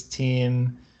that this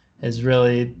team is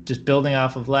really just building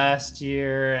off of last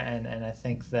year, and I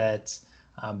think that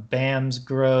Bam's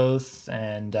growth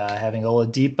and having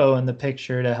Oladipo in the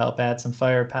picture to help add some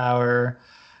firepower,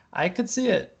 I could see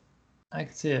it. I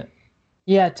could see it.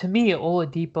 Yeah, to me,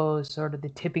 Oladipo is sort of the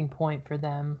tipping point for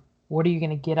them. What are you going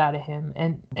to get out of him?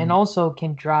 And Mhm. also,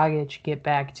 can Dragic get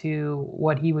back to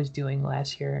what he was doing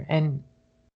last year? And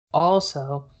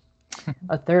also,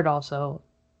 a third also,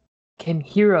 can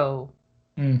Hero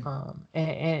Mm.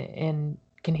 and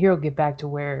can Hero get back to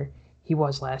where he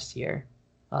was last year?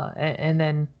 And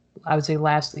then I would say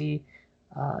lastly,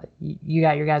 you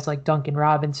got your guys like Duncan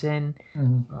Robinson,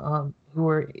 Mhm. who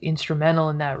were instrumental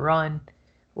in that run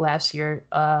last year.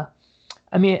 I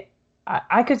mean,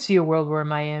 I could see a world where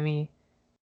Miami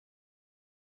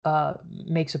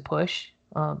makes a push.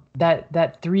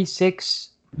 That 3-6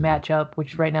 matchup,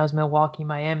 which right now is Milwaukee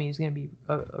Miami, is going to be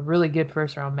a really good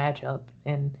first round matchup.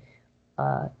 And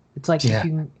it's like if Yeah.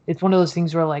 you, it's one of those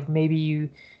things where like maybe you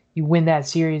win that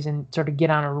series and sort of get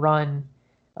on a run,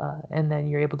 and then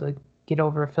you're able to get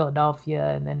over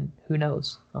Philadelphia, and then who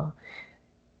knows.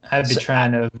 I'd be So,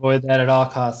 trying to avoid that at all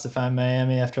costs if I'm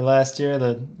Miami after last year,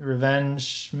 the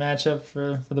revenge matchup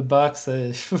for the Bucks.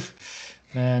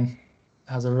 Man,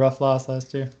 that was a rough loss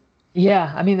last year.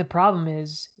 yeah, I mean the problem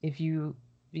is if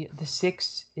the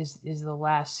six is the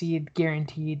last seed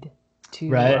guaranteed to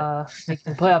Right.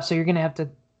 making the playoffs, so you're gonna have to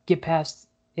get past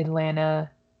Atlanta,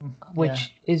 Yeah.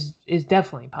 which is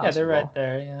definitely Yeah, they're right possible,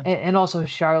 there. Yeah. and also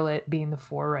Charlotte being the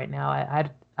four right now.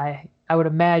 I would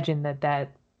imagine that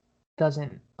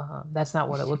doesn't that's not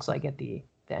what it looks like at the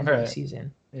end of the Right.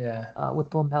 season Yeah. with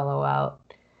Lamelo out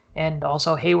and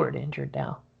also Hayward injured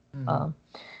now. Mhm. Um,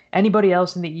 Anybody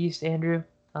else in the East, Andrew?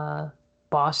 Uh,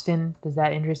 Boston, does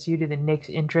that interest you? Do the Knicks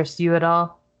interest you at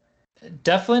all?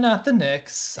 Definitely not the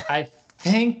Knicks. I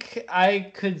think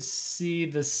I could see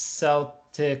the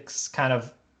Celtics kind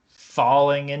of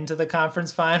falling into the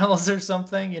conference finals or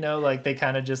something, like they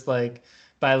kind of just like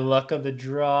by luck of the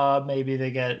draw, maybe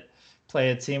they get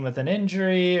play a team with an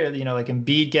injury or like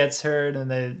Embiid gets hurt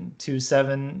and they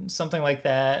 2-7, something like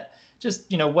that. Just,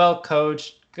 well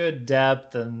coached, good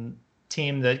depth and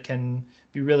team that can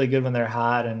be really good when they're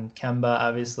hot and Kemba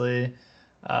obviously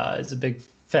is a big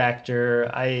factor.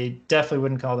 I definitely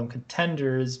wouldn't call them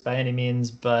contenders by any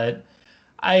means, but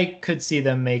I could see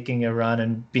them making a run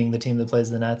and being the team that plays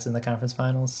the Nets in the conference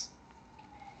finals.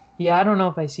 Yeah, I don't know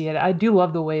if I see it. I do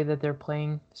love the way that they're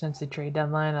playing since the trade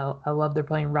deadline. I love they're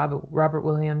playing Robert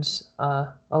Williams a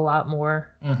lot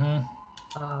more. Hmm.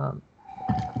 Um,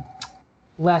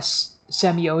 Less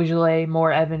Semi Ojeleye,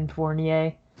 more Evan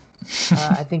Fournier.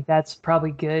 I think that's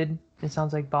probably good. It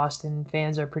sounds like Boston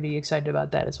fans are pretty excited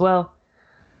about that as well.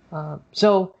 I'm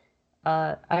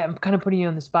kind of putting you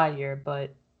on the spot here,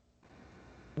 but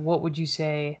what would you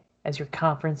say as your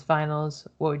conference finals?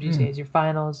 What would you say as your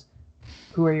finals?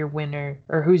 Who are your winner,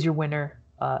 or who's your winner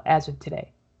as of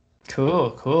today?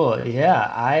 Cool, cool.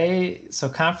 Yeah, so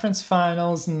conference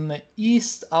finals in the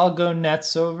East, I'll go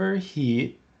Nets over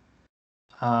Heat.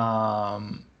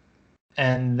 Um,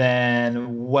 and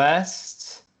then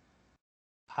West,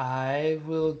 I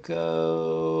will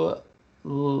go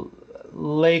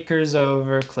Lakers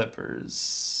over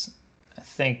Clippers. I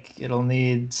think it'll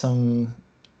need some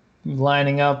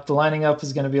lining up. The lining up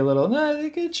is going to be a little. No, I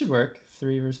think it should work.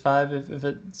 3 versus 5 if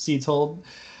it seats hold.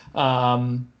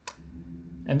 Um,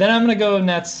 and then I'm going to go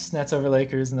Nets over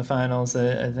Lakers in the finals.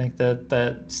 I think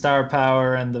that star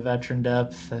power and the veteran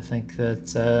depth. I think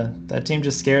that team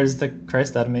just scares the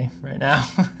Christ out of me right now.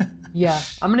 Yeah,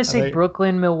 I'm gonna How say about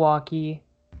Brooklyn, Milwaukee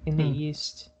in the hmm.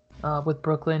 East, with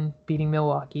Brooklyn beating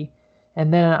Milwaukee,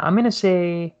 and then I'm gonna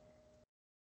say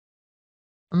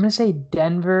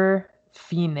Denver,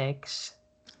 Phoenix,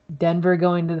 Denver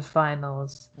going to the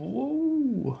finals,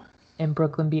 Whoa. and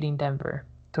Brooklyn beating Denver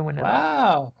to win it all.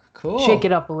 Wow, Shake it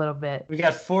cool. up a little bit. We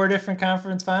got 4 different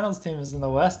conference finals teams in the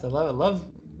West. I love it.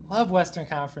 Love Western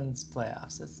Conference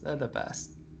playoffs. They're the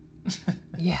best.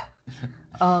 Yeah.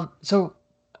 So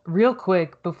real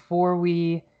quick before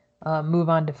we move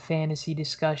on to fantasy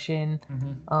discussion,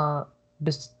 Hmm. uh,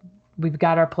 bes- we've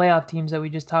got our playoff teams that we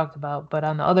just talked about, but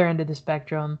on the other end of the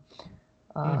spectrum,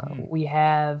 Hmm. we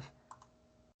have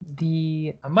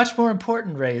the A much more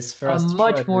important race for a us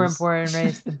much more Detroiters. important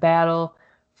race, the battle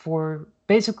for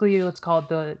basically let's call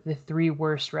it the three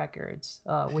worst records,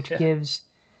 which Yeah. gives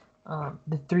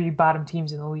the three bottom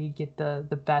teams in the league get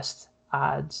the best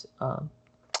odds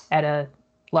at a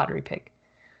lottery pick.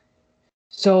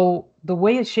 So the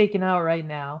way it's shaken out right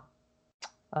now,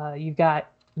 you've got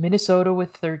Minnesota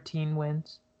with 13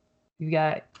 wins. You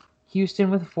got Houston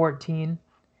with 14.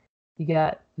 You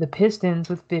got the Pistons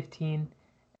with 15.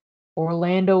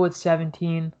 Orlando with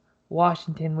 17.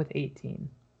 Washington with 18.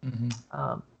 Hmm.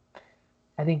 Um,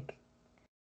 I think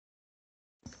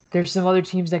there's some other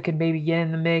teams that could maybe get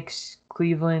in the mix.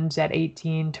 Cleveland's at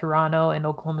 18. Toronto and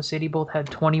Oklahoma City both have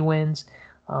 20 wins.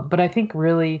 But I think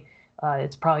really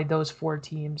it's probably those four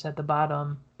teams at the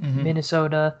bottom: Hmm.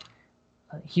 Minnesota,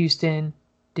 Houston,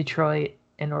 Detroit,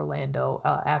 and Orlando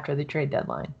after the trade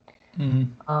deadline. Hmm.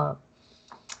 Uh,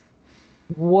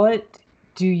 what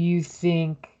do you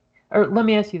think? Or let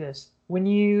me ask you this: when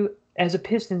you, as a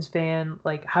Pistons fan,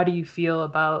 like, how do you feel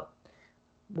about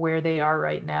where they are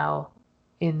right now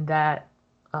in that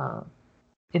uh,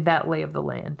 in that lay of the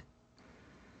land?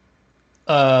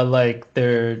 Like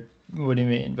their what do you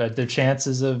mean? But their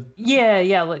chances of Yeah,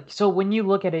 yeah. Like, so when you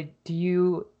look at it,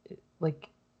 like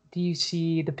do you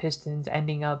see the Pistons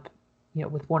ending up,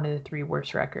 with one of the three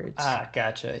worst records?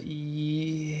 gotcha.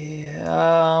 Yeah,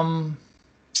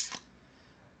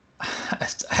 I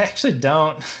actually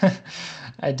don't.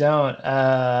 I don't.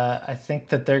 I think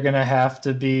that they're going to have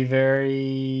to be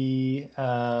very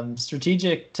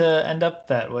strategic to end up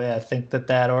that way. I think that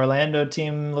that Orlando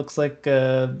team looks like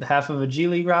half of a G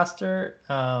League roster.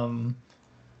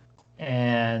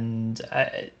 And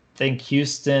I think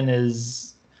Houston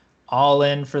is all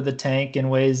in for the tank in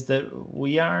ways that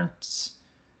we aren't.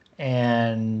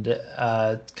 And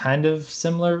kind of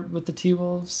similar with the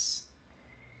T-Wolves.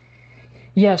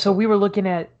 Yeah, so we were looking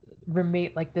at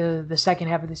remain like the second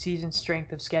half of the season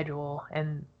strength of schedule,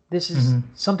 and this is Hmm.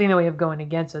 something that we have going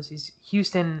against us. Is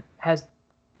Houston has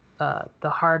the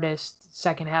hardest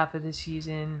second half of the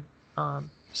season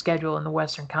schedule in the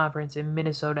Western Conference, and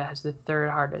Minnesota has the third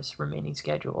hardest remaining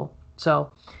schedule.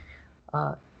 So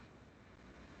uh,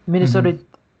 Minnesota Hmm.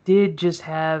 did just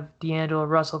have D'Angelo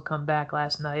Russell come back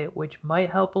last night, which might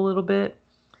help a little bit.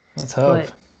 Let's hope.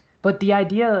 But the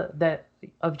idea that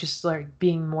of just like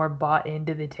being more bought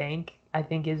into the tank, I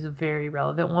think is a very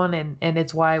relevant one, and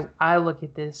it's why I look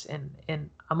at this and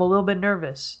I'm a little bit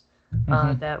nervous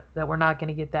Hmm. that we're not going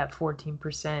to get that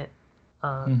 14%.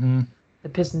 Hmm. The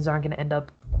Pistons aren't going to end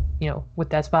up, with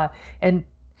that spot, and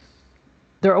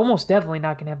they're almost definitely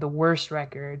not going to have the worst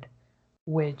record,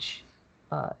 which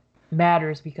uh,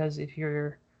 matters because if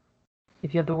you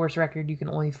have the worst record, you can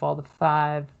only fall to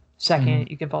five. Hmm. Second,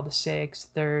 you can fall to sixth,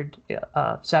 third,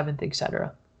 seventh,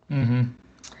 etc. Hmm.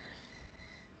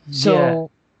 Yeah.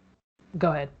 So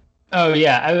go ahead. Oh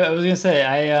yeah. I was gonna say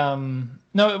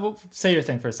no. Say your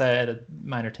thing first. I had a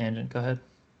minor tangent. Go ahead.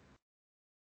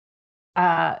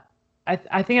 Uh,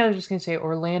 I think I was just gonna say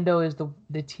Orlando is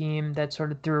the team that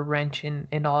sort of threw a wrench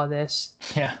in all of this,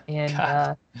 Yeah. and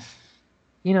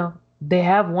God. they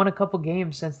have won a couple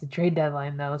games since the trade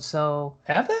deadline though. So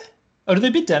Have they? Oh, did they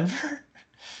beat Denver?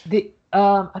 they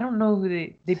I don't know who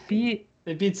they beat.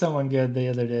 They beat someone good the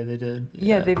other day. They did.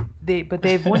 Yeah, Yeah. but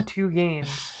they've won two games.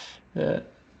 Yeah.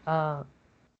 Uh,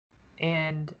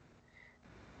 and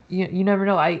you never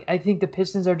know. I think the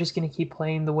Pistons are just going to keep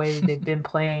playing the way that they've been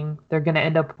playing. They're going to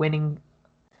end up winning.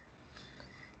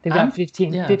 They've got I'm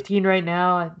 15, yeah. 15 right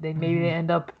now. Maybe they Hmm.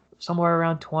 end up somewhere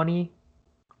around 20,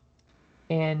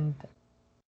 and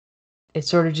it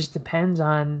sort of just depends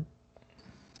on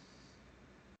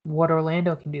what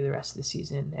Orlando can do the rest of the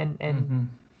season, and Hmm.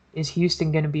 is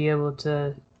Houston going to be able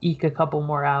to eke a couple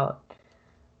more out?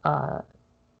 Uh,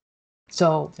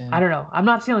 so I Yeah. don't know. I'm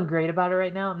not feeling great about it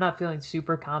right now. I'm not feeling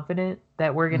super confident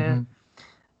that we're gonna. Hmm.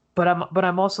 But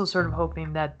I'm also sort of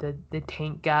hoping that the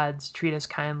tank gods treat us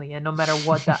kindly, and no matter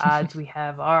what the odds we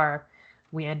have are,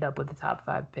 we end up with the top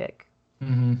five pick.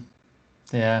 Hmm.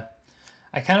 Yeah.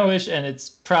 I kind of wish, and it's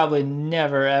probably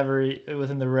never ever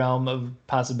within the realm of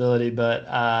possibility, but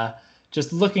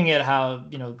just looking at how,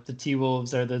 the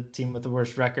T-Wolves are the team with the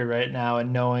worst record right now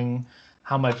and knowing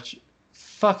how much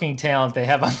fucking talent they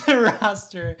have on their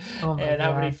roster Oh my and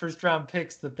how many god. first round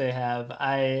picks that they have.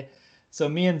 So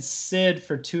me and Sid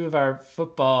for two of our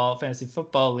fantasy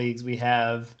football leagues, we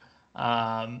have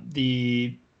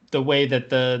the way that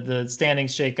the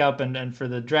standings shake up and for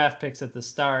the draft picks at the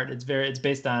start, it's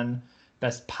based on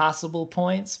best possible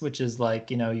points, which is like,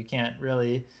 you can't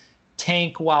really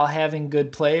tank while having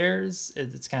good players.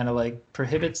 It's kind of like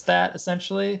prohibits that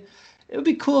essentially. It would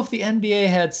be cool if the NBA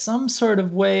had some sort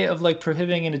of way of like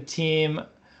prohibiting a team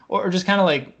or just kind of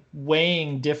like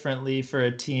weighing differently for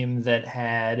a team that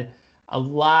had a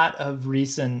lot of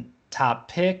recent top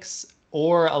picks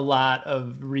or a lot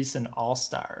of recent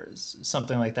all-stars,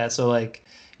 something like that. So like,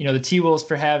 the T-Wolves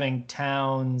for having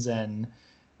Towns and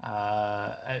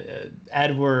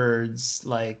Edwards,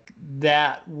 like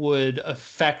that would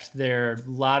affect their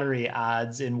lottery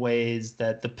odds in ways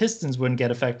that the Pistons wouldn't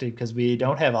get affected because we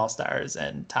don't have all stars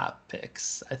and top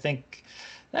picks. I think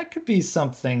that could be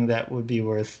something that would be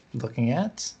worth looking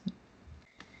at.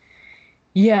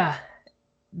 Yeah,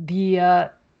 the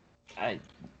I,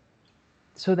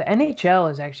 so the NHL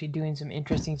is actually doing some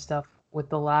interesting stuff with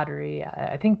the lottery.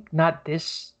 I think not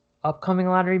this upcoming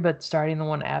lottery, but starting the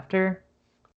one after.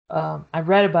 I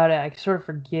read about it. I sort of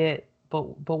forget, but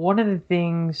one of the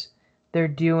things they're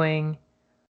doing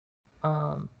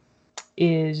um,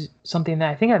 is something that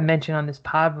I think I've mentioned on this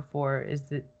pod before. Is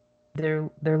that they're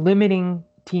limiting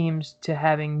teams to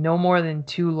having no more than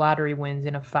two lottery wins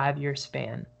in a 5-year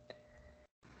span,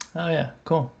 Oh yeah,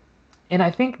 cool. and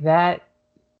I think that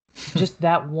just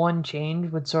that one change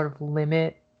would sort of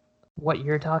limit what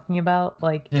you're talking about.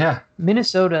 Like Yeah.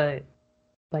 Minnesota,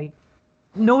 like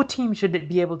no team should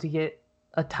be able to get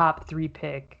a top three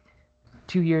pick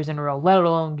 2 years in a row, let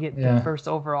alone get the Yeah. first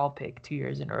overall pick 2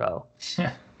 years in a row.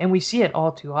 Yeah. And we see it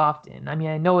all too often. I mean,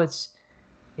 I know it's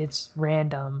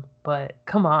random, but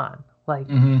come on, like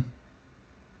Hmm.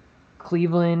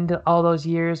 Cleveland all those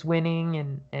years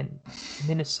winning, and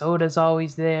Minnesota's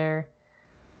always there.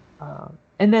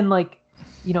 And then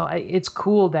it's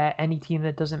cool that any team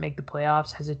that doesn't make the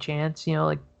playoffs has a chance.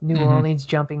 Like New Orleans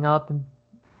jumping up and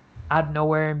out of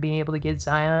nowhere and being able to get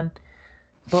Zion.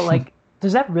 But like,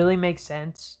 does that really make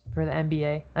sense for the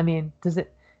NBA? I mean, does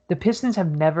it? The Pistons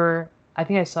have never. I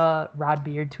think I saw Rod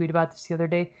Beard tweet about this the other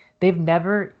day. They've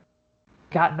never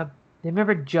gotten a. They've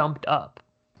never jumped up.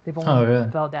 They've only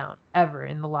really? fell down ever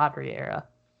in the lottery era.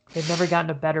 They've never gotten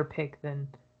a better pick than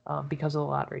because of the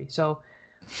lottery. So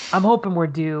I'm hoping we're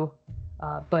due,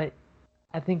 but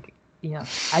I think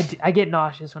I get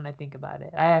nauseous when I think about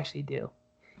it. I actually do.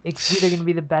 It's either going to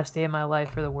be the best day of my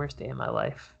life or the worst day of my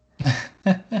life.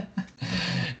 Yeah,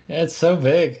 it's so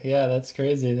big. Yeah, that's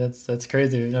crazy. That's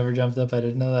crazy. We've never jumped up. I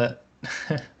didn't know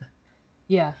that.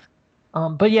 Yeah.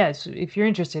 But yes, if you're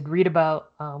interested, read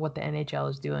about what the NHL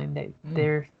is doing.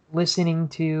 They're listening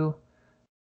to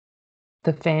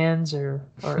the fans, or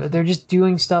they're just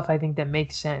doing stuff I think that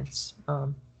makes sense.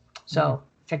 So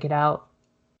check it out.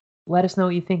 Let us know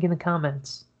what you think in the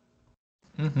comments.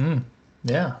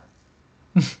 Yeah.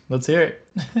 Let's hear it.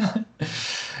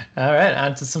 All right,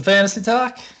 on to some fantasy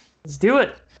talk. Let's do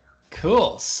it.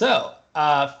 Cool. So,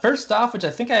 first off, which I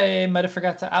think I might have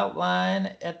forgot to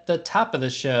outline at the top of the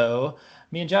show,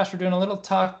 me and Josh were doing a little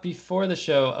talk before the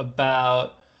show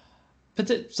about.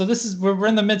 So we're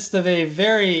in the midst of a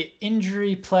very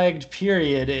injury-plagued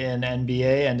period in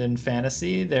NBA and in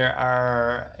fantasy. There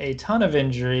are a ton of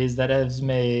injuries that has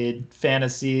made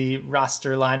fantasy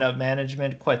roster lineup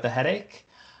management quite the headache.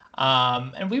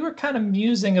 And we were kind of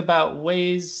musing about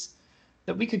ways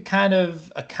that we could kind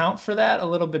of account for that a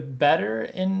little bit better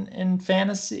in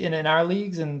fantasy and in our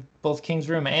leagues, in both King's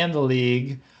Room and the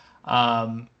league.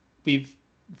 We've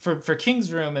for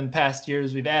King's Room in past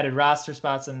years, we've added roster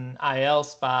spots and IL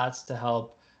spots to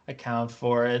help account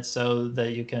for it, so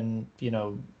that you can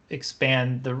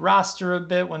expand the roster a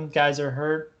bit when guys are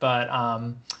hurt. But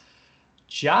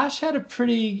Josh had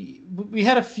we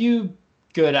had a few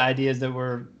good ideas that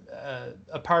were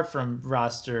apart from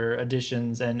roster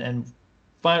additions, and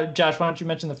Josh, why don't you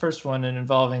mention the first one and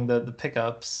involving the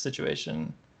pickups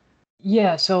situation?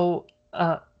 Yeah, so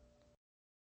I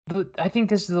think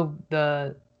this is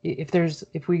the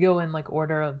if we go in like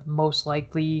order of most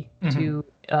likely to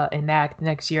enact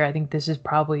next year, I think this is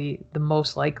probably the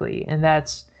most likely, and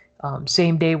that's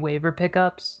same day waiver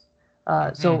pickups.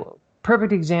 So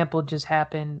perfect example just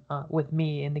happened with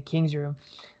me in the Kings Room.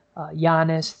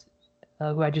 Giannis,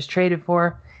 who I just traded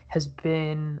for, has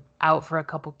been out for a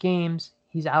couple games.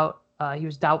 He's out. He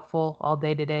was doubtful all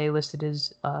day today, listed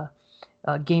as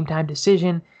game time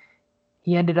decision.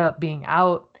 He ended up being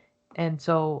out. And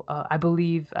so I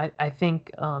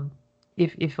think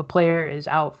if a player is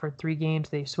out for 3 games,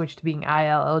 they switch to being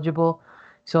IL eligible.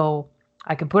 So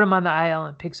I can put him on the IL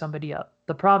and pick somebody up.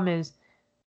 The problem is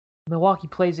Milwaukee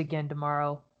plays again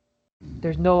tomorrow.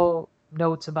 There's no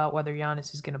notes about whether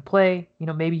Giannis is going to play.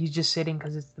 Maybe he's just sitting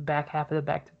because it's the back half of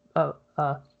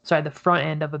the front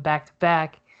end of a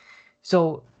back-to-back.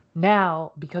 So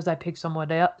now, because I picked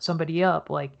somebody up,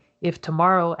 like if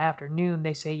tomorrow afternoon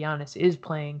they say Giannis is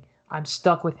playing, I'm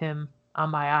stuck with him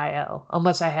on my IL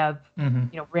unless I have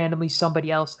randomly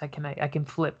somebody else that I can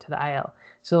flip to the IL.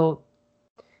 So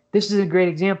this is a great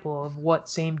example of what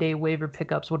same day waiver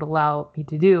pickups would allow me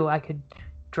to do. I could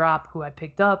drop who I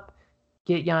picked up,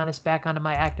 get Giannis back onto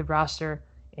my active roster,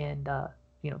 and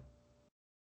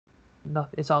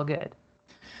it's all good.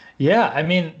 Yeah, I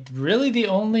mean, really the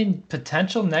only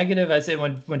potential negative, I say,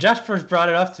 when Josh first brought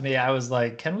it up to me, I was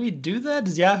like, can we do that?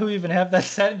 Does Yahoo even have that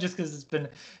setting? Just because it's been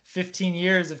 15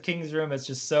 years of King's Room, it's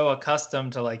just so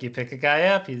accustomed to, like, you pick a guy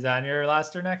up, he's on your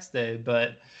roster next day.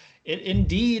 But it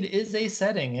indeed is a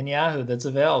setting in Yahoo that's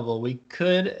available. We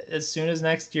could, as soon as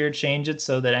next year, change it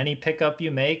so that any pickup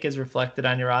you make is reflected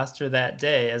on your roster that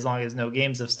day, as long as no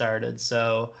games have started.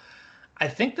 So I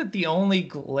think that the only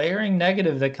glaring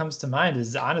negative that comes to mind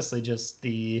is honestly just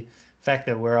the fact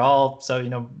that we're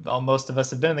most of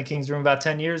us have been in the King's Room about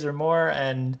 10 years or more,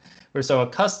 and we're so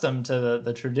accustomed to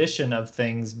the tradition of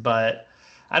things. But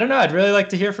I don't know. I'd really like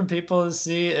to hear from people to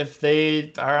see if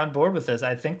they are on board with this.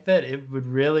 I think that it would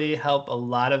really help a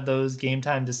lot of those game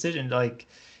time decisions. Like,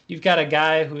 you've got a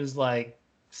guy who's like,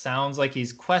 sounds like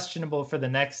he's questionable for the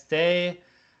next day.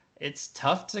 It's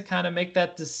tough to kind of make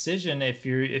that decision if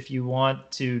you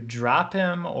want to drop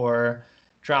him or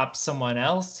drop someone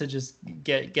else to just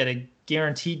get a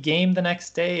guaranteed game the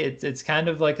next day. It's kind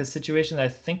of like a situation that I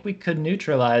think we could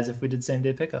neutralize if we did same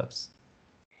day pickups.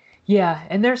 Yeah,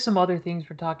 and there's some other things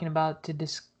we're talking about to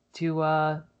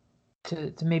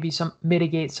maybe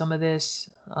mitigate some of this.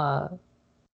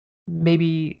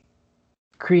 maybe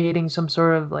creating some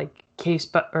sort of like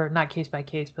not case by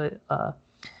case, but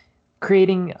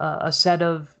creating a set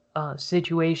of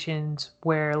situations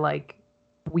where like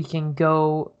we can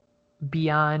go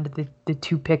beyond the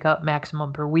 2 pickup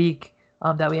maximum per week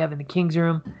that we have in the Kings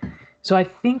room. So I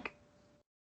think,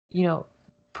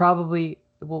 probably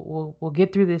we'll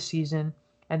get through this season,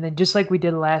 and then just like we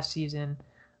did last season,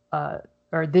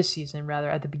 or this season rather,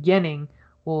 at the beginning,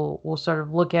 we'll sort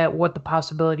of look at what the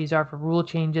possibilities are for rule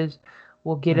changes.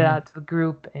 We'll get it out to the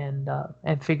group and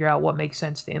figure out what makes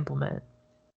sense to implement.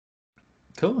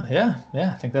 Cool. Yeah.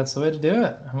 I think that's the way to do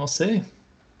it, and we'll see.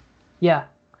 Yeah,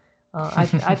 I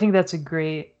think that's a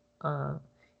great.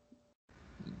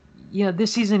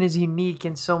 This season is unique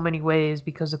in so many ways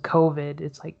because of COVID.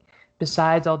 It's like,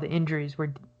 besides all the injuries,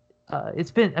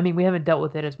 it's been. I mean, we haven't dealt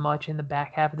with it as much in the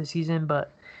back half of the season,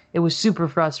 but it was super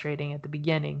frustrating at the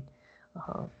beginning.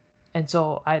 And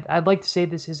so I'd like to say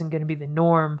this isn't going to be the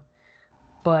norm,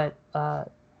 but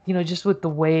just with the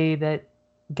way that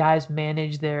guys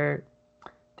manage their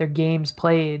games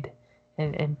played,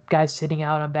 and guys sitting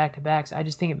out on back-to-backs, I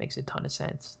just think it makes a ton of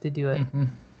sense to do it.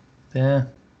 Yeah,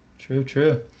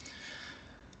 true.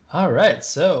 All right,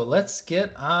 so let's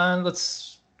get on.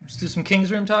 Let's do some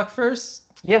Kings Room talk first.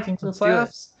 Yeah, Kings Room let's do it.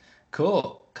 playoffs.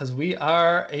 Cool, because we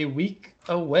are a week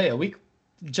away,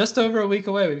 just over a week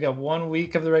away. We've got 1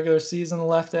 week of the regular season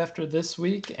left after this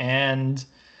week, and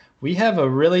we have a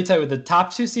really tight. With the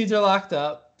top 2 seeds are locked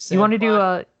up. You want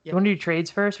to do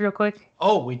trades first, real quick?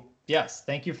 Oh, yes.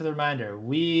 Thank you for the reminder.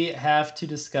 We have to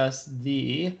discuss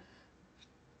the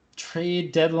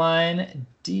trade deadline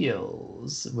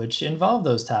deals, which involve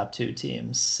those top 2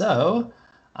 teams. So,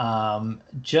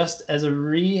 just as a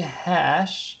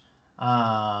rehash,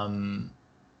 so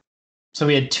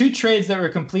we had 2 trades that were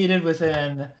completed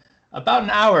within about an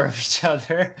hour of each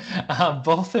other,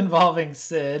 both involving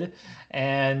Sid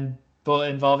and both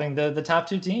involving the top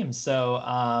 2 teams. So,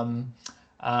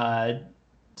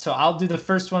 so I'll do the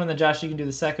first one, and then Josh, you can do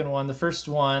the second one. The first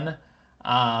one,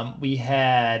 we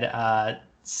had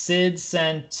Sid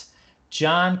sent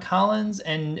John Collins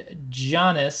and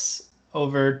Giannis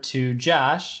over to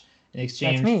Josh in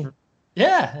exchange.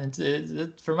 That's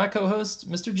me. For my co-host,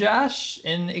 Mr. Josh,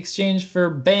 in exchange for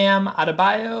Bam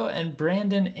Adebayo and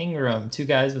Brandon Ingram, 2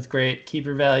 guys with great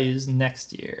keeper values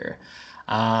next year.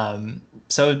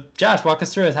 So Josh, walk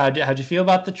us through it. How'd you feel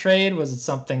about the trade? Was it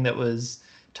something that was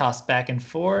tossed back and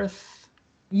forth?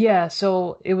 Yeah,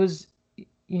 so it was,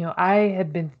 I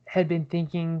had been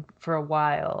thinking for a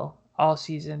while, all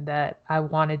season, that I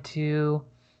wanted to,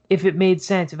 if it made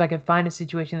sense, if I could find a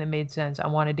situation that made sense, I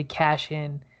wanted to cash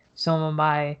in some of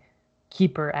my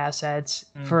keeper assets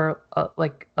for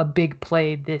a big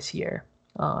play this year.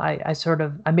 I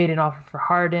made an offer for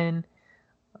Harden.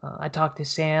 I talked to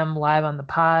Sam live on the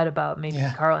pod about maybe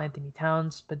Karl Anthony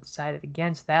Towns, but decided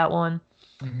against that one.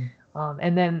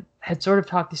 And then had sort of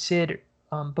talked to Sid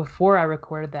before I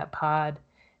recorded that pod.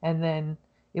 And then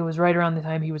it was right around the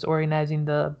time he was organizing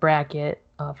the bracket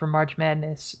for March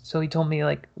Madness. So he told me,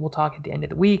 like, we'll talk at the end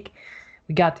of the week.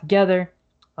 We got together.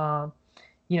 To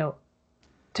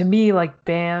me, like,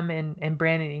 Bam and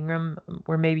Brandon Ingram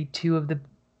were maybe 2 of the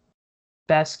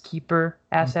best keeper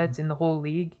assets in the whole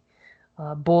league.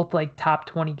 Both like top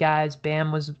 20 guys.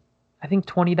 Bam was, I think,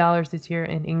 $20 this year,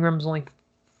 and Ingram's only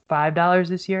 $5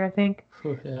 this year, I think.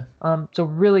 So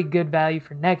really good value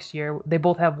for next year. They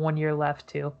both have 1 year left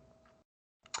too.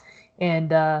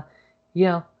 And I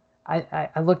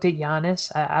looked at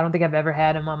Giannis. I don't think I've ever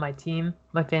had him on my team,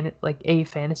 a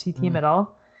fantasy team at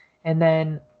all. And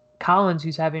then Collins,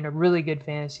 who's having a really good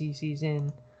fantasy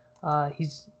season,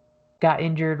 he's got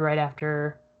injured right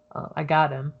after I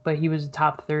got him, but he was a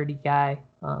top 30 guy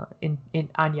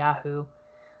on Yahoo.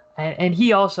 And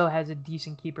he also has a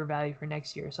decent keeper value for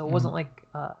next year. So it wasn't like,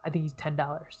 I think he's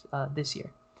 $10 this year.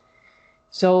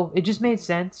 So it just made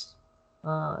sense.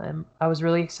 And I was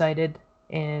really excited,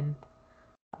 and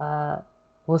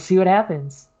we'll see what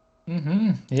happens.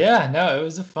 Yeah, no, it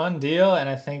was a fun deal. And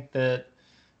I think that,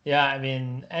 I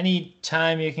mean, any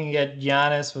time you can get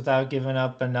Giannis without giving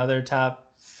up another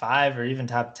top 5 or even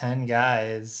top 10 guy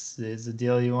is a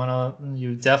deal you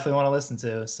definitely want to listen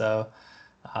to. So,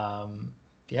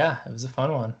 it was a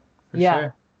fun one. For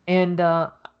sure. And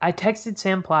I texted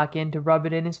Sam Plotkin to rub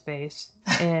it in his face,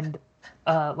 and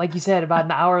like you said, about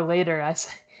an hour later,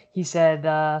 he said,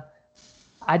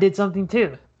 I did something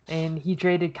too, and he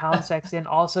traded Colin Sexton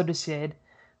also to Sid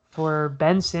for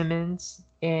Ben Simmons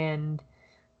and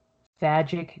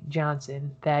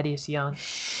Thaddeus Young.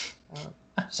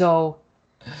 So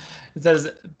Is that his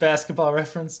basketball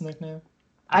reference nickname?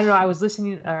 I don't know. I was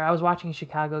listening, or I was watching a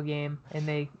Chicago game, and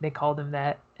they called him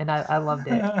that, and I loved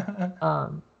it.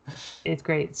 It's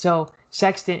great. So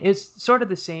Sexton, it's sort of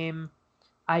the same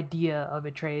idea of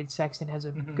a trade. Sexton has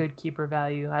a good keeper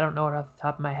value. I don't know it off the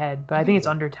top of my head, but I think it's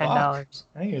under $10.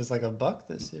 I think it was like $1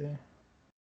 this year.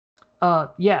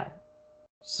 Yeah.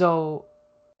 So,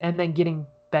 and then getting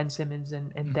Ben Simmons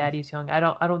and Thaddeus Young. I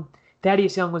don't.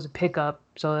 Thaddeus Young was a pickup,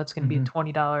 so that's going to be a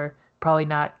 $20, probably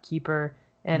not keeper.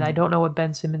 And I don't know what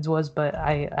Ben Simmons was, but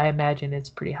I imagine it's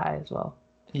pretty high as well.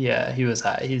 Yeah, he was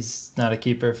high. He's not a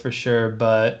keeper for sure,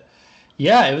 but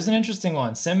yeah, it was an interesting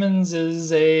one. Simmons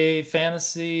is a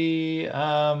fantasy,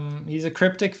 he's a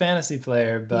cryptic fantasy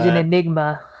player, but he's an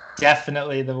enigma.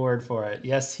 Definitely the word for it.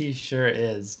 Yes, he sure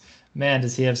is. Man,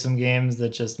 does he have some games that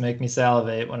just make me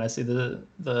salivate when I see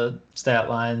the stat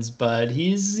lines, but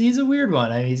he's a weird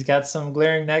one. I mean, he's got some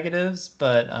glaring negatives,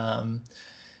 but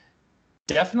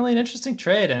definitely an interesting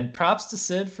trade, and props to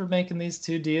Sid for making these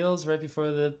 2 deals right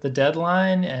before the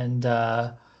deadline. And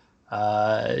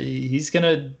he's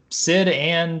gonna Sid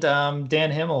and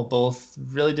Dan Himmel both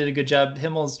really did a good job.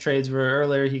 Himmel's trades were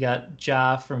earlier. He got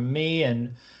Ja from me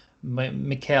and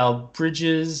Mikal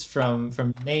Bridges from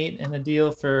Nate in a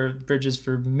deal for Bridges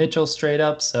for Mitchell straight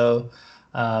up. So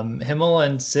Himmel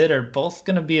and Sid are both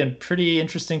gonna be in pretty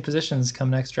interesting positions come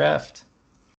next draft.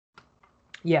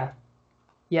 Yeah,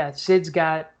 Sid's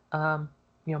got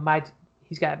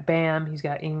he's got Bam, he's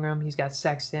got Ingram, he's got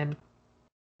Sexton,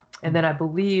 and then I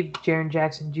believe Jaren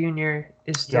Jackson Jr.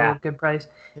 is still a good price,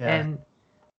 and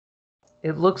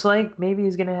it looks like maybe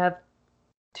he's gonna have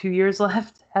 2 years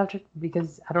left after,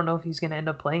 because I don't know if he's gonna end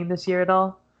up playing this year at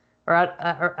all, or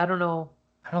I don't know.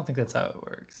 I don't think that's how it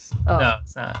works. Oh. No,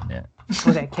 it's not. Yeah.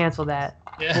 Okay, cancel that.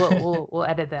 Yeah. We'll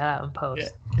edit that out in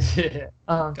post. Yeah.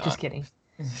 Just kidding.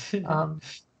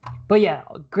 But yeah,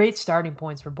 great starting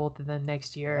points for both of them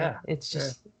next year. Yeah, it's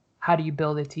just how do you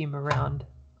build a team around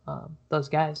those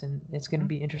guys, and it's going to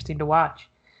be interesting to watch.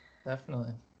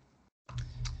 Definitely.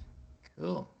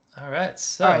 Cool. All right,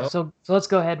 so let's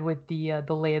go ahead with the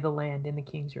lay of the land in the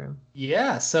Kings room.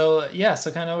 So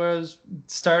kind of where I was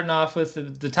starting off with,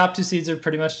 the top 2 seeds are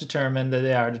pretty much determined. That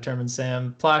they are determined.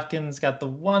 Sam Plotkin's got the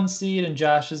 1 seed, and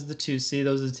Josh is the 2 seed.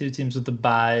 Those are the 2 teams with the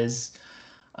buys.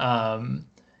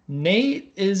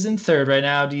 Nate is in 3rd right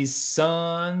now, these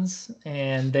Suns,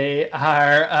 and they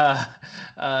are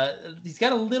he's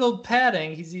got a little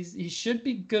padding. He should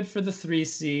be good for the 3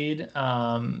 seed.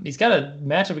 He's got a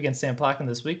matchup against Sam Plotkin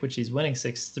this week, which he's winning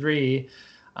 6-3.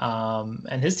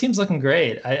 And his team's looking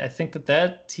great. I think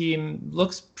that team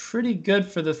looks pretty good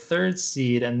for the 3rd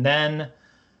seed. And then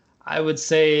I would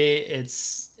say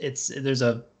there's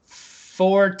a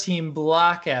 4-team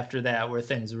block after that where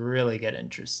things really get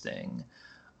interesting.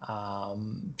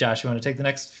 Josh, you want to take the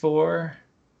next 4?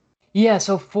 Yeah,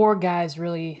 so 4 guys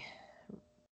really,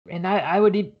 and I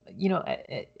would,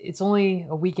 it's only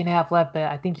a week and a half left, but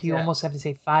I think you almost have to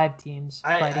say 5 teams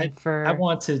fighting for. I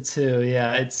wanted to,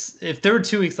 yeah. If there were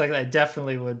 2 weeks like that, I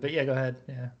definitely would. But yeah, go ahead.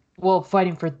 Yeah. Well,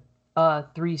 fighting for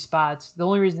 3 spots. The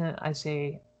only reason I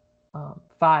say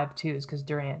 5 too is because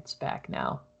Durant's back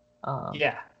now.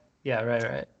 Yeah,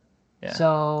 right. Yeah.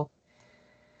 So,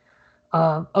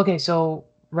 okay, so.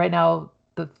 Right now,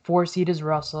 the 4 seed is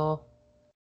Russell.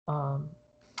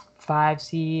 5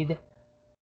 seed,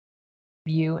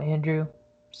 you, Andrew.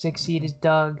 6 seed is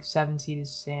Doug. 7 seed is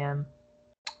Sam.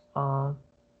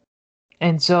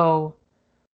 And so,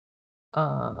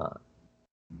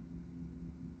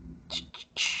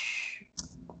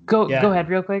 go ahead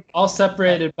real quick. All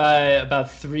separated by about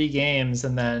 3 games,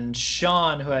 and then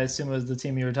Sean, who I assume was the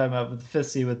team you were talking about with the 5th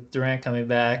seed with Durant coming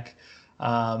back.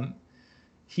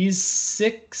 He's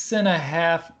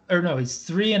 6.5, or no, he's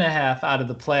 3.5 out of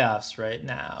the playoffs right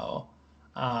now.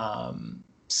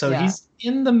 He's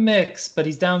in the mix, but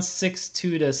he's down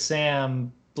 6-2 to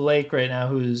Sam Blake right now,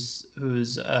 who's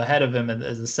ahead of him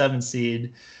as a 7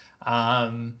 seed.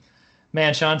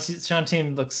 Man, Sean's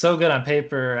team looks so good on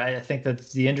paper. I think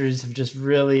that the injuries have just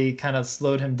really kind of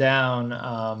slowed him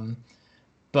down.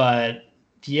 But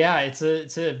yeah, it's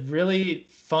a really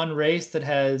fun race that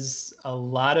has a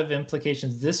lot of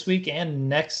implications this week and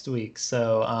next week.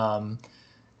 So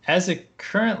as it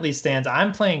currently stands,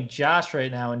 I'm playing Josh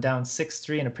right now and down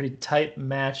 6-3 in a pretty tight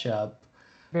matchup.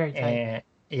 Very tight.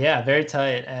 Very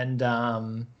tight. And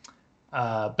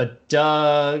but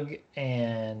Doug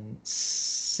and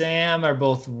Sam are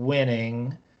both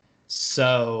winning.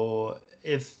 So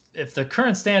if the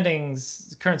current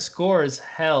score is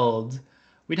held,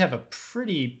 we'd have a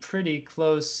pretty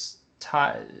close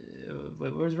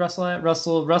Where's Russell at?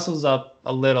 Russell's up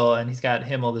a little, and he's got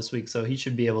Himmel this week, so he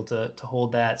should be able to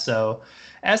hold that. So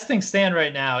as things stand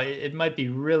right now, it might be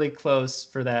really close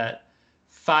for that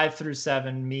 5 through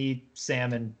 7. Me,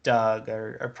 Sam, and Doug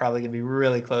are probably gonna be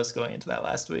really close going into that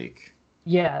last week.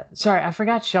 Yeah, sorry, I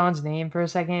forgot Sean's name for a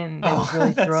second. It was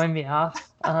really that's throwing me off.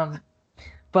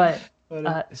 But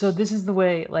funny. so this is the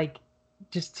way, like,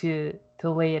 just to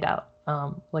lay it out,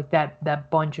 like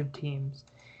that bunch of teams.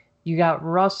 You got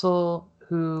Russell,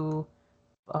 who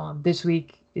this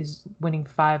week is winning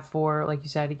 5-4, like you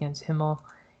said, against Himmel,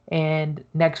 and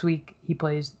next week he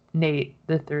plays Nate,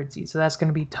 the third seed. So that's going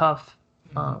to be tough.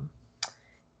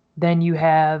 Then you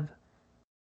have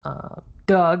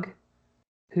Doug,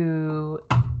 who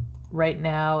right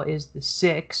now is the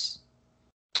 6.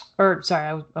 Or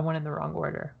sorry, I went in the wrong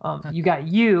order. You got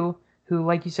you, who,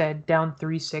 like you said, down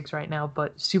 3-6 right now,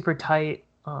 but super tight,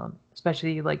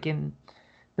 especially like in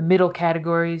the middle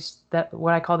categories. That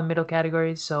what I call the middle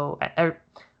categories. So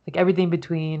like everything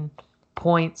between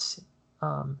points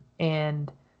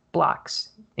and blocks,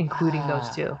 including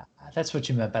those two. That's what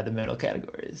you meant by the middle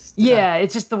categories. Yeah,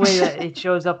 it's just the way that it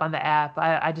shows up on the app.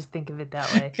 I just think of it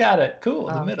that way. Got it. Cool.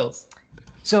 The middles.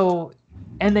 So,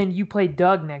 and then you play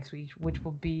Doug next week, which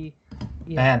will be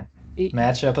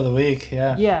matchup of the week.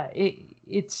 Yeah. Yeah, it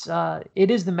is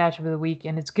the matchup of the week,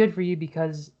 and it's good for you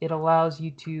because it allows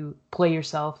you to play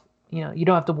yourself. You know, you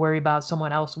don't have to worry about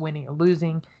someone else winning or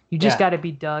losing. You just got to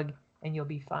beat Doug, and you'll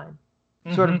be fine.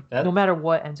 Sort of, no matter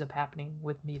what ends up happening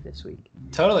with me this week.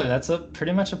 Totally, that's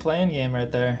pretty much a playing game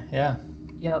right there. Yeah.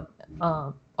 Yep.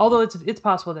 Although it's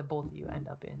possible that both of you end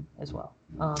up in as well.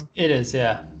 It is,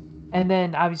 yeah. And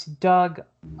then obviously Doug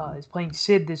is playing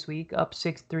Sid this week, up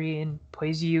 6-3, and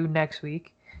plays you next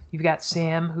week. You've got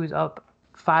Sam, who's up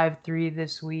 5-3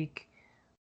 this week,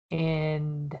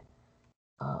 and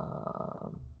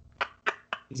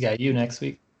he's got you next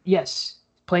week. Yes,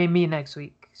 playing me next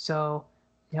week. So,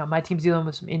 you know, my team's dealing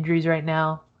with some injuries right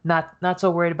now. Not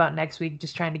so worried about next week.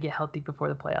 Just trying to get healthy before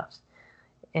the playoffs,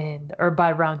 or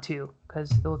by round 2,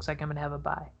 because it looks like I'm gonna have a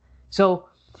bye. So,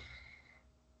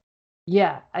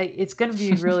 yeah, it's gonna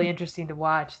be really interesting to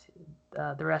watch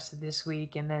the rest of this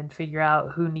week, and then figure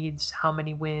out who needs how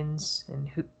many wins and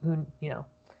who you know,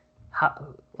 how,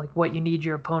 like what you need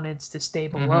your opponents to stay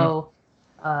below,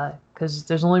 because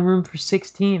there's only room for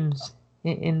 6 teams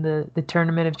in the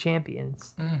Tournament of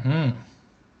Champions.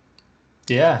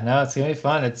 Yeah, no, it's gonna be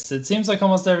fun. It seems like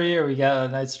almost every year we got a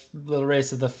nice little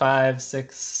race of the 5,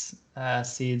 6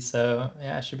 seeds. So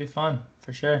yeah, it should be fun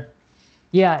for sure.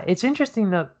 Yeah, it's interesting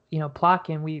that, you know,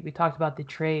 Plotkin, we talked about the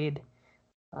trade.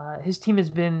 His team has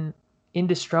been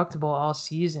indestructible all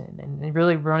season and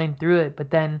really running through it. But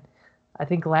then I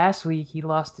think last week he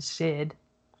lost to Sid,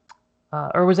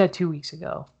 or was that 2 weeks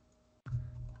ago?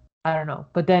 I don't know.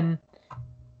 But then,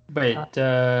 wait,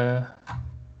 did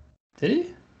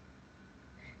he?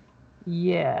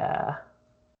 Yeah.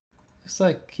 Looks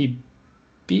like he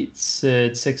beat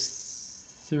Sid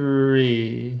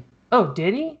 6-3. Oh,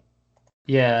 did he?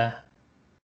 Yeah.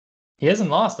 He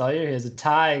hasn't lost all year. He has a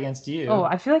tie against you. Oh,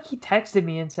 I feel like he texted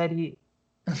me and said he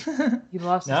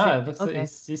lost. No, it looks like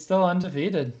he's still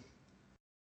undefeated.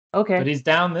 Okay. But he's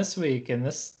down this week, and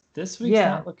this week's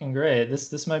not looking great.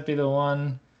 This might be the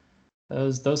one.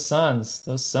 Those Suns.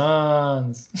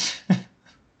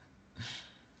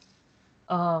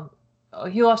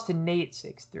 He lost to Nate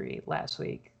 6-3 last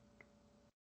week.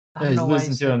 He's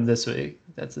losing to him this week.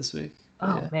 That's this week.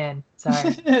 Oh, man.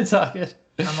 Sorry. It's all good.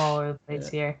 I'm all over the place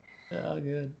here. Yeah, all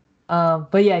good.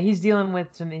 But yeah, he's dealing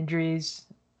with some injuries.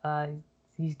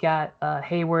 He's got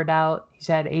Hayward out. He's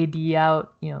had AD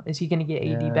out. You know, is he going to get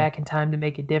AD back in time to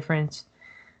make a difference?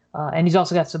 And he's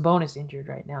also got Sabonis injured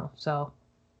right now. So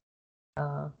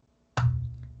yeah,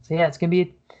 it's gonna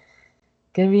be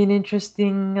an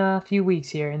interesting few weeks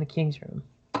here in the Kings room.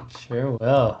 Sure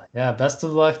will. Yeah, best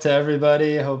of luck to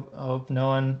everybody. Hope no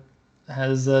one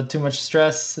has too much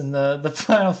stress in the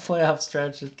final playoff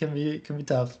stretch. It can be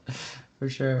tough for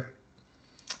sure.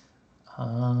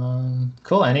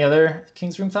 Cool. Any other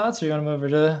Kings room thoughts, or you want to move over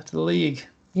to the league?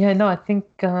 Yeah, no, I think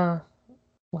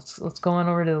let's go on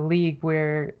over to the league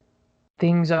where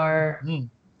things are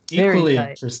equally tight.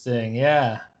 Interesting.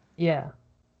 Yeah.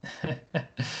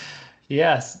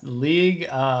 Yes, league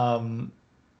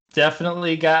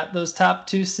definitely got those top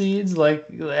 2 seeds, like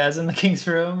as in the Kings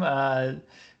room.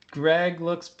 Greg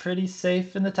looks pretty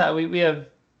safe in the top. We have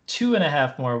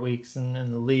 2.5 more weeks in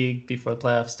the league before the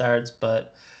playoff starts,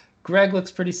 but Greg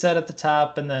looks pretty set at the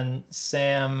top, and then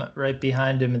Sam right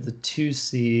behind him at the 2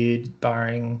 seed,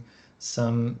 barring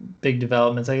some big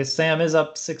developments. I guess Sam is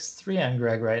up 6-3 on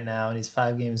Greg right now, and he's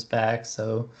 5 games back,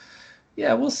 so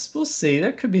Yeah, we'll see.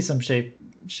 There could be some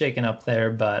shaking up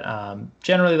there, but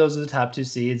generally those are the top two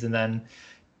seeds, and then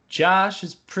Josh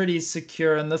is pretty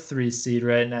secure in the 3 seed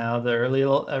right now. The early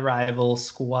arrival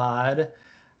squad,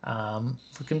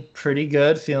 looking pretty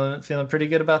good. Feeling pretty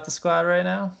good about the squad right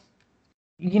now.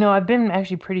 I've been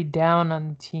actually pretty down on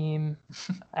the team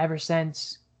ever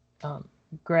since um,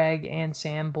 Greg and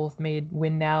Sam both made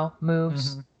win now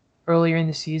moves Mm-hmm. earlier in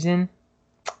the season.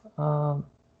 Um,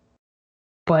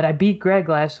 but I beat Greg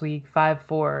last week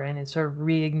 5-4, and it sort of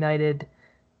reignited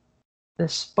the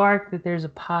spark that there's a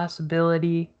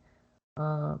possibility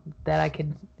that I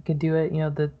could do it.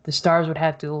 The stars would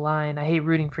have to align. I hate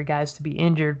rooting for guys to be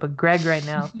injured, but Greg right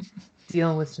now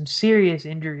dealing with some serious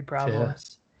injury Yeah.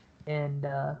 problems, and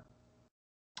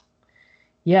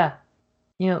yeah,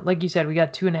 like you said, we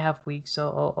got 2.5 weeks,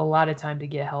 so a lot of time to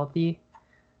get healthy.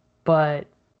 But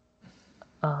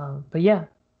yeah,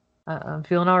 I'm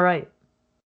feeling all right.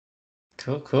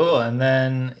 Cool. And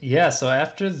then yeah, so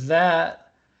after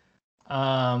that,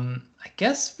 I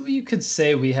guess you could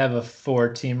say we have a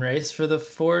 4-team race for the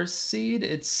 4 seed.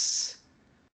 It's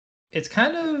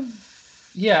kind of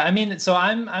yeah, I mean, so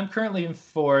I'm currently in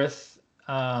fourth.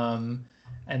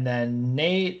 And then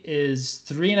Nate is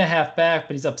 3.5 back,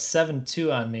 but he's up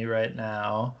 7-2 on me right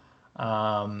now.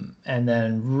 And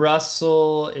then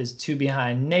Russell is 2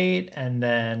 behind Nate, and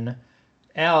then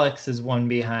Alex is 1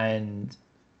 behind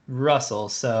Russell.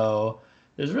 So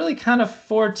there's really kind of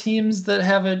 4 teams that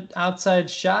have an outside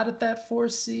shot at that 4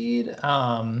 seed.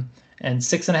 And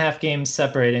 6.5 games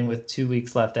separating with 2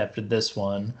 weeks left after this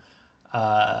one.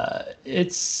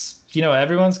 It's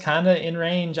everyone's kind of in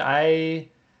range. I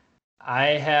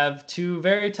have 2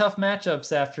 very tough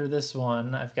matchups after this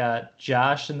one. I've got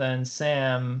Josh and then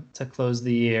Sam to close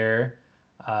the year.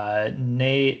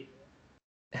 Nate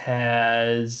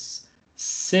has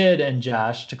Sid and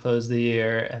Josh to close the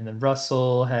year, and then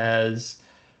Russell has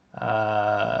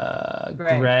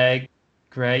Greg.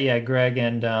 Greg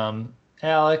and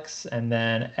Alex, and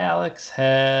then Alex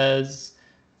has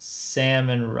Sam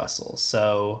and Russell.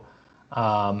 So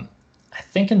I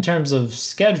think in terms of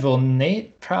schedule,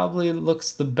 Nate probably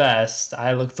looks the best.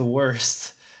 I look the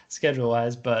worst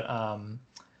schedule-wise, but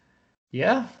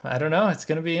yeah, I don't know. It's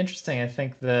going to be interesting. I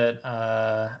think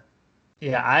that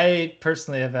yeah, I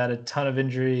personally have had a ton of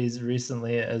injuries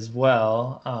recently as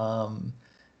well.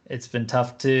 It's been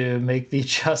tough to make the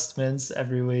adjustments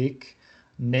every week.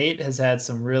 Nate has had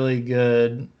some really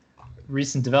good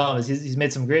recent developments. He's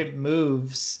made some great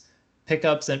moves,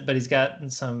 pickups, but he's gotten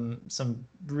some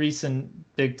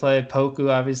recent big play.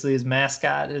 Poku, obviously, his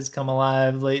mascot has come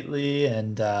alive lately,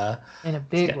 and In a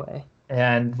he's big got way.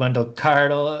 and Wendell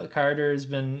Carter has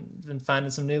been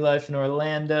finding some new life in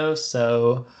Orlando.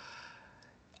 So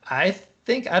I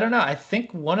I don't know. I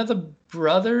think one of the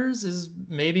brothers is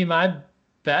maybe my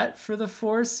bet for the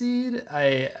 4 seed.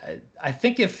 I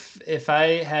think if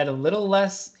I had a little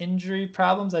less injury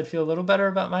problems, I'd feel a little better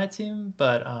about my team.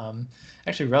 But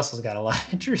actually, Russell's got a lot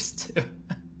of injuries too.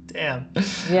 Damn.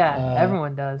 Yeah, Uh,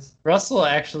 everyone does. Russell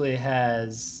actually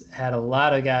has had a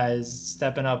lot of guys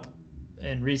stepping up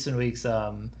in recent weeks.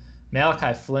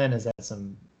 Malachi Flynn has had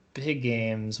some big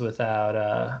games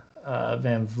without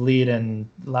Van Vliet and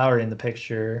Lowry in the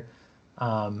picture.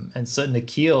 And so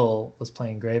Nikhil was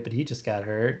playing great, but he just got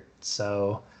hurt.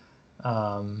 So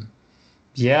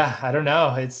yeah, I don't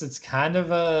know. It's kind of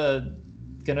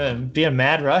gonna be a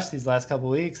mad rush these last couple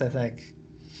weeks, I think.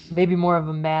 Maybe more of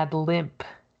a mad limp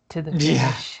to the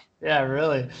Yeah, finish. yeah,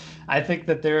 really. I think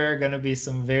that there are going to be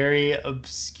some very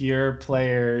obscure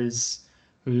players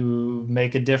who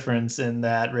make a difference in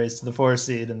that race to the 4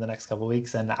 seed in the next couple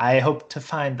weeks, and I hope to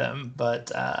find them,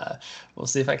 but we'll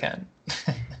see if I can.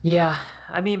 Yeah,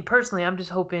 I mean, personally, I'm just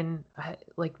hoping,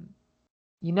 like,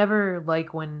 you never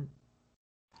like when,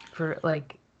 for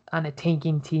like, on a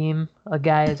tanking team, a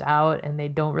guy is out and they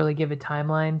don't really give a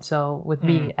timeline. So with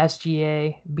Mm. me,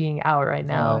 SGA being out right Oh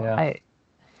now, yeah,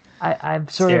 I've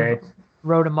sort of scary.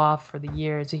 wrote him off for the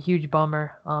year. It's a huge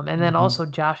bummer. And then Hmm. also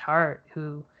Josh Hart,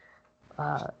 who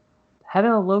uh,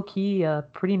 having a low key,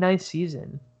 pretty nice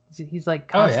season. He's like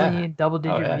Oh constantly yeah, in double oh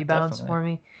digit yeah, rebounds definitely. for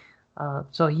me.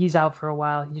 So he's out for a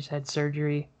while. He just had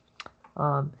surgery.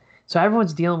 Um, so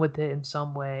everyone's dealing with it in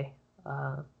some way.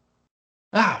 Uh,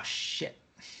 Oh shit!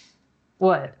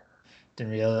 what?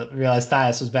 Didn't realize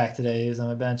Thias was back today. He was on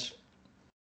my bench. He's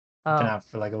been Oh, out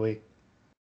for like a week.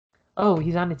 oh,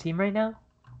 he's on the team right now.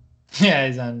 Yeah,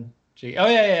 he's on G. Oh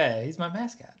yeah, he's my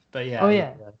mascot. But Oh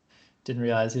yeah, yeah, didn't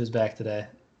realize he was back today.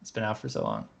 It's been out for so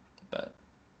long. But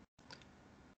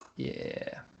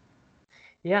yeah.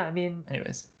 yeah. I mean,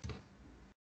 Anyways.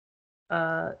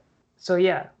 uh, so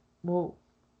yeah, well,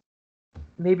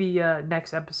 maybe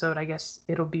next episode, I guess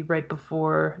it'll be right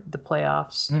before the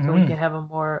playoffs, so we Hmm. can have a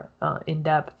more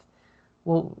in-depth.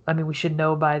 Well, I mean, we should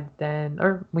know by then,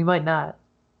 or we might not,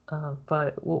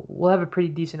 but we'll have a pretty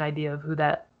decent idea of who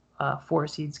that 4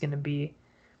 seed's going to be.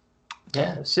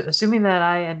 Yeah. Assuming that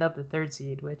I end up the 3rd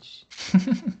seed, which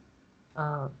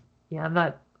um, yeah, I'm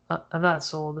not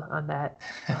sold on that,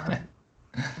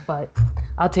 but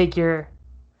I'll take your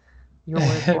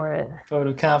word for it. Vote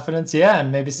of confidence. Yeah,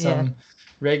 and maybe Yeah. some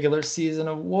regular season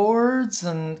awards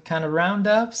and kind of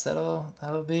roundups.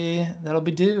 That'll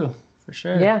be due for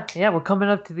sure. Yeah, we're coming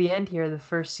up to the end here, the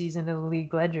first season of the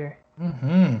League Ledger.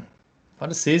 Hmm.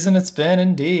 What a season it's been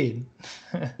indeed.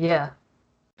 Yeah,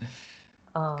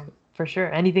 for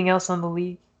sure. Anything else on the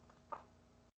league?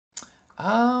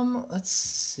 Let's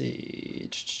see.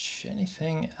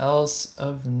 Anything else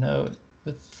of note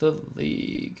with the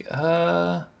league?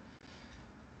 No,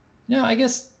 I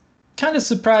guess kind of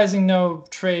surprising no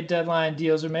trade deadline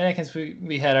deals were made. I guess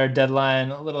we had our deadline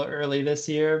a little early this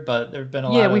year, but there have been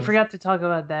a Yeah, lot we of. forgot to talk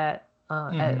about that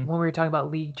Mhm. when we were talking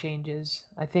about league changes.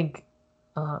 I think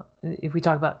if we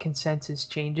talk about consensus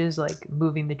changes, like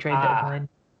moving the trade Ah, deadline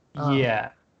uh, yeah,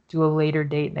 to a later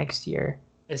date next year.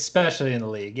 especially in the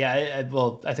league. Yeah,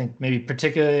 well, I think maybe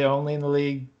particularly only in the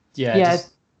league. Yeah, Yeah,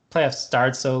 just playoffs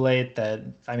start so late that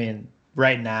I mean,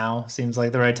 right now seems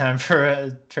like the right time for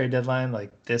a trade deadline,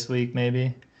 like this week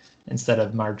maybe, instead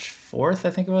of March 4th, I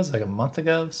think it was like a month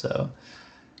ago. So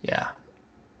yeah.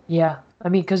 yeah. I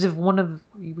mean, because if one of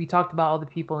we talked about all the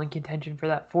people in contention for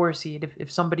that 4 seed, if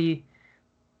somebody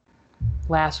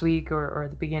last week or at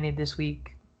the beginning of this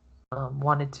week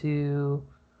wanted to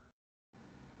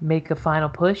make a final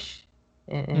push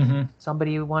and Hmm.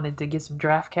 somebody wanted to get some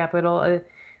draft capital,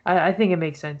 I think it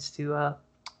makes sense to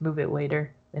move it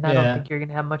later. And I don't Yeah. think you're going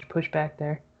to have much pushback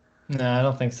there. No, I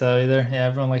don't think so either. Yeah,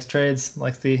 everyone likes trades,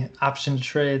 likes the option to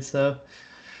trade. So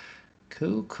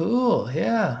cool, cool.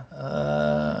 Yeah.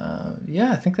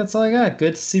 Yeah, I think that's all I got.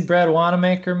 Good to see Brad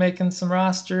Wanamaker making some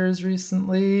rosters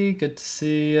recently. Good to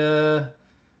see the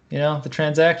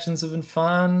transactions have been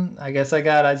fun. I guess I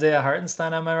got Isaiah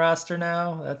Hartenstein on my roster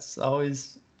now. That's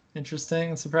always interesting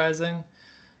and surprising.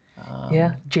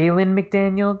 Yeah. Um, Jalen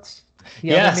McDaniels,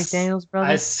 the other yes, McDaniels I,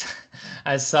 brother. s-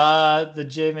 I saw the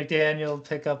Jay McDaniel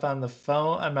pick up on the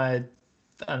phone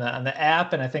on the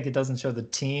app, and I think it doesn't show the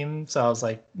team. So I was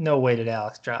like, no way did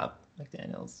Alex drop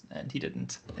McDaniels, and he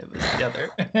didn't. It was the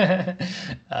other.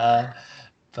 uh,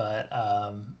 but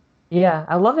Yeah,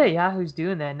 I love that Yahoo's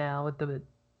doing that now with the.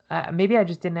 Maybe I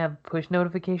just didn't have push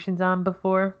notifications on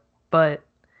before, but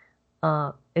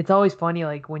it's always funny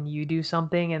like when you do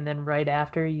something and then right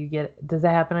after you get. Does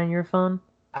that happen on your phone?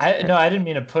 I no, I didn't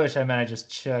mean to push. I meant I just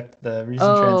checked the recent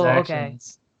Oh, okay.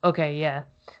 transactions. Okay, yeah.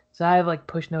 So I have like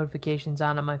push notifications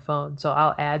on my phone. So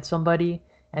I'll add somebody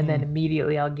and then Mm.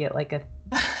 immediately I'll get like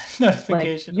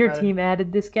Notification your about team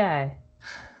added this guy.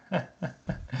 it.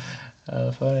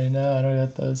 Oh, funny. No, I don't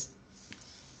got those.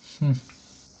 Hmm.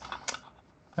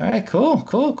 All right, cool,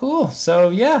 cool, cool. So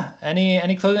yeah,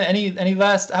 any closing, any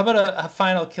last? How about a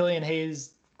final Killian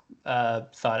Hayes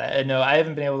thought? I know I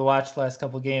haven't been able to watch the last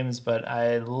couple games, but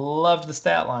I loved the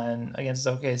stat line against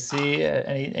OKC.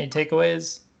 Any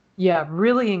takeaways? Yeah,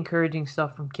 really encouraging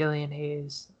stuff from Killian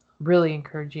Hayes. Really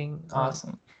encouraging.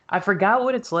 Awesome. I forgot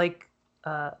what it's like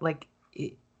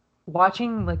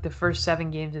watching like the first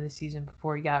 7 games of the season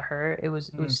before he got hurt. It was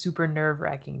Mm. super nerve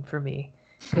wracking for me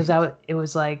because it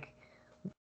was like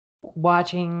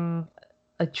watching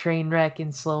a train wreck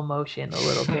in slow motion a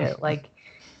little bit. Like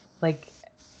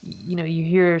you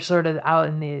hear sort of out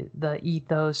in the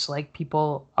ethos like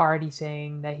people already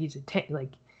saying that he's Right.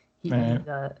 he's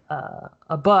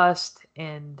a bust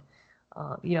and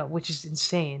which is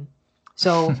insane.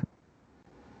 So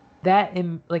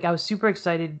like I was super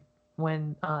excited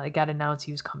when it got announced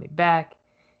he was coming back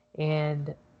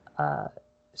and uh,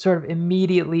 sort of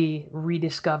immediately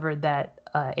rediscovered that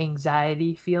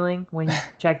anxiety feeling when he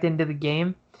checked into the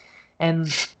game. And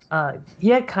he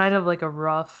had kind of like a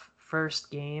rough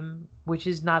first game, which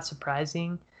is not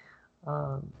surprising.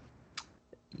 Um,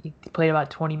 he played about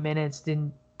 20 minutes,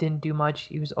 didn't do much.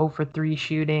 He was 0 for 3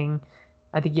 shooting.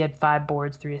 I think he had 5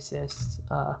 boards, 3 assists,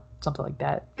 something like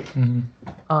that. Mhm.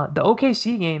 The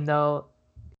OKC game though,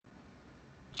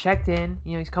 checked in.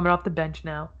 He's coming off the bench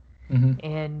now, Mhm.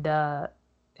 and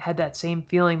had that same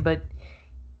feeling, but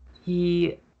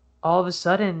he all of a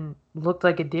sudden looked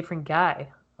like a different guy.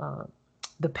 Uh,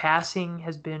 the passing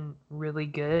has been really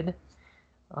good.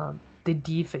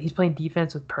 He's playing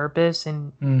defense with purpose,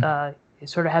 and Mm. it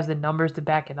sort of has the numbers to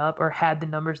back it up, or had the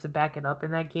numbers to back it up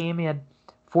in that game. He had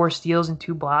 4 steals and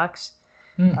 2 blocks,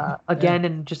 Mm. Yeah. again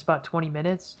in just about 20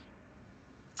 minutes.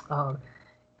 Um,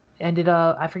 ended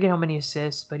up, I forget how many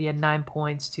assists, but he had 9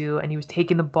 points too, and he was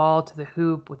taking the ball to the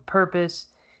hoop with purpose.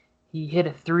 He hit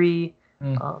a three.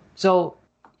 So,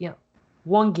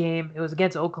 one game, it was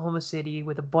against Oklahoma City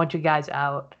with a bunch of guys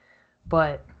out,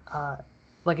 but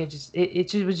like it just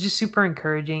was just super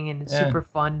encouraging, and it's super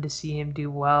fun to see him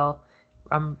do well.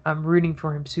 I'm rooting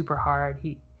for him super hard.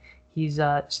 He's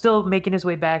still making his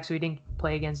way back, so he didn't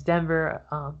play against Denver,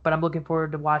 but I'm looking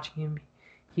forward to watching him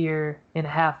here in a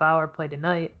half hour play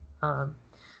tonight.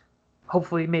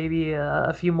 Hopefully, maybe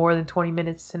a few more than 20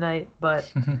 minutes tonight,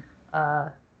 but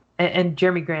and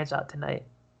Jeremy Grant's out tonight,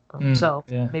 so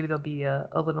maybe there'll be a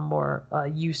little more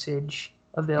usage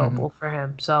available for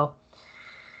him. So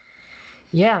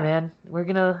yeah, man,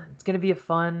 it's gonna be a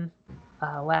fun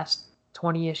last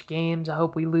 20-ish games. I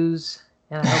hope we lose,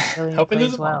 and I hope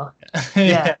Killian plays well.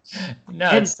 Yeah. No,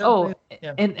 And it's definitely,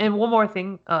 and one more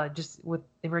thing, just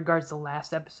in regards to the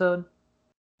last episode,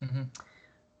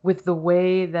 with the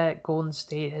way that Golden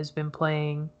State has been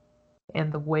playing,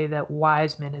 and the way that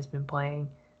Wiseman has been playing,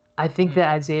 I think that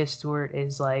Isaiah Stewart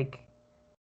is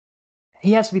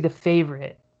he has to be the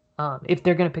favorite. If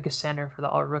they're going to pick a center for the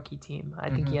all-rookie team, I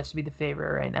think he has to be the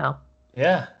favorite right now.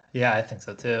 Yeah, I think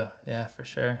so too. Yeah, for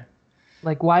sure.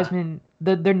 Like Wiseman,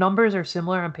 their numbers are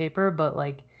similar on paper, but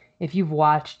if you've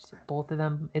watched both of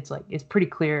them, it's pretty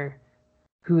clear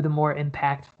who the more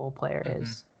impactful player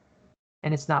is,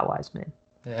 and it's not Wiseman.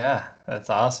 Yeah, that's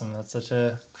awesome. That's such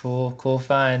a cool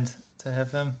find to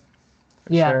have him.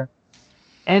 For sure.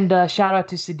 And shout out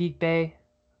to Sadiq Bey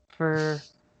for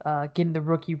getting the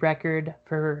rookie record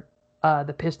for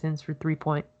the Pistons for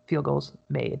 3-point field goals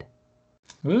made.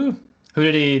 Woo! Who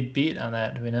did he beat on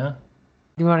that? Do we know?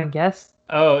 Do you want to guess?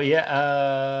 Oh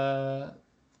yeah,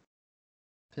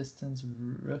 Pistons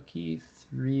rookie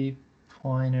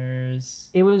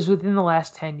 3-pointers. It was within the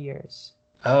last 10 years.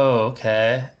 Oh,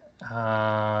 okay.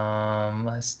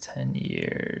 Last 10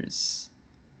 years.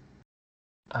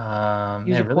 He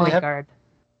was a point guard.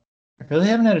 Really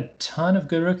haven't had a ton of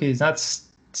good rookies. Not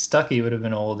Stuckey would have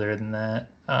been older than that.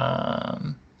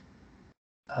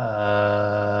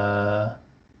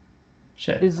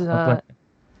 Shit. Is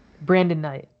Brandon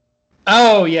Knight.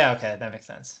 Oh yeah, okay, that makes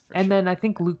sense. Then I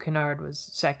think Luke Kennard was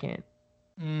second.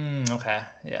 Okay,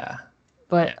 yeah.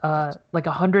 But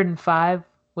 105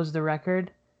 was the record,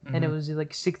 and it was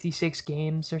 66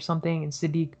 games or something, and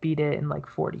Sadiq beat it in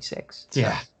 46. So.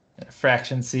 Yeah. A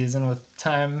fraction season with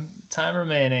time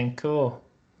remaining. Cool.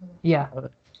 Yeah.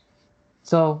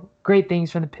 So great things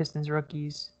from the Pistons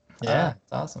rookies. Yeah,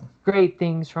 it's awesome. Great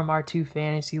things from our 2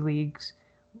 fantasy leagues.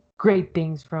 Great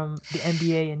things from the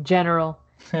NBA in general.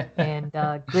 And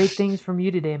great things from you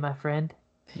today, my friend.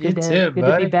 Good to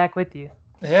be back with you.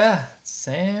 Yeah,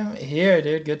 same here,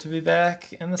 dude. Good to be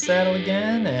back in the saddle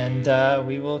again, and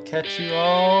we will catch you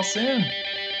all soon.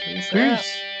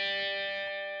 Peace.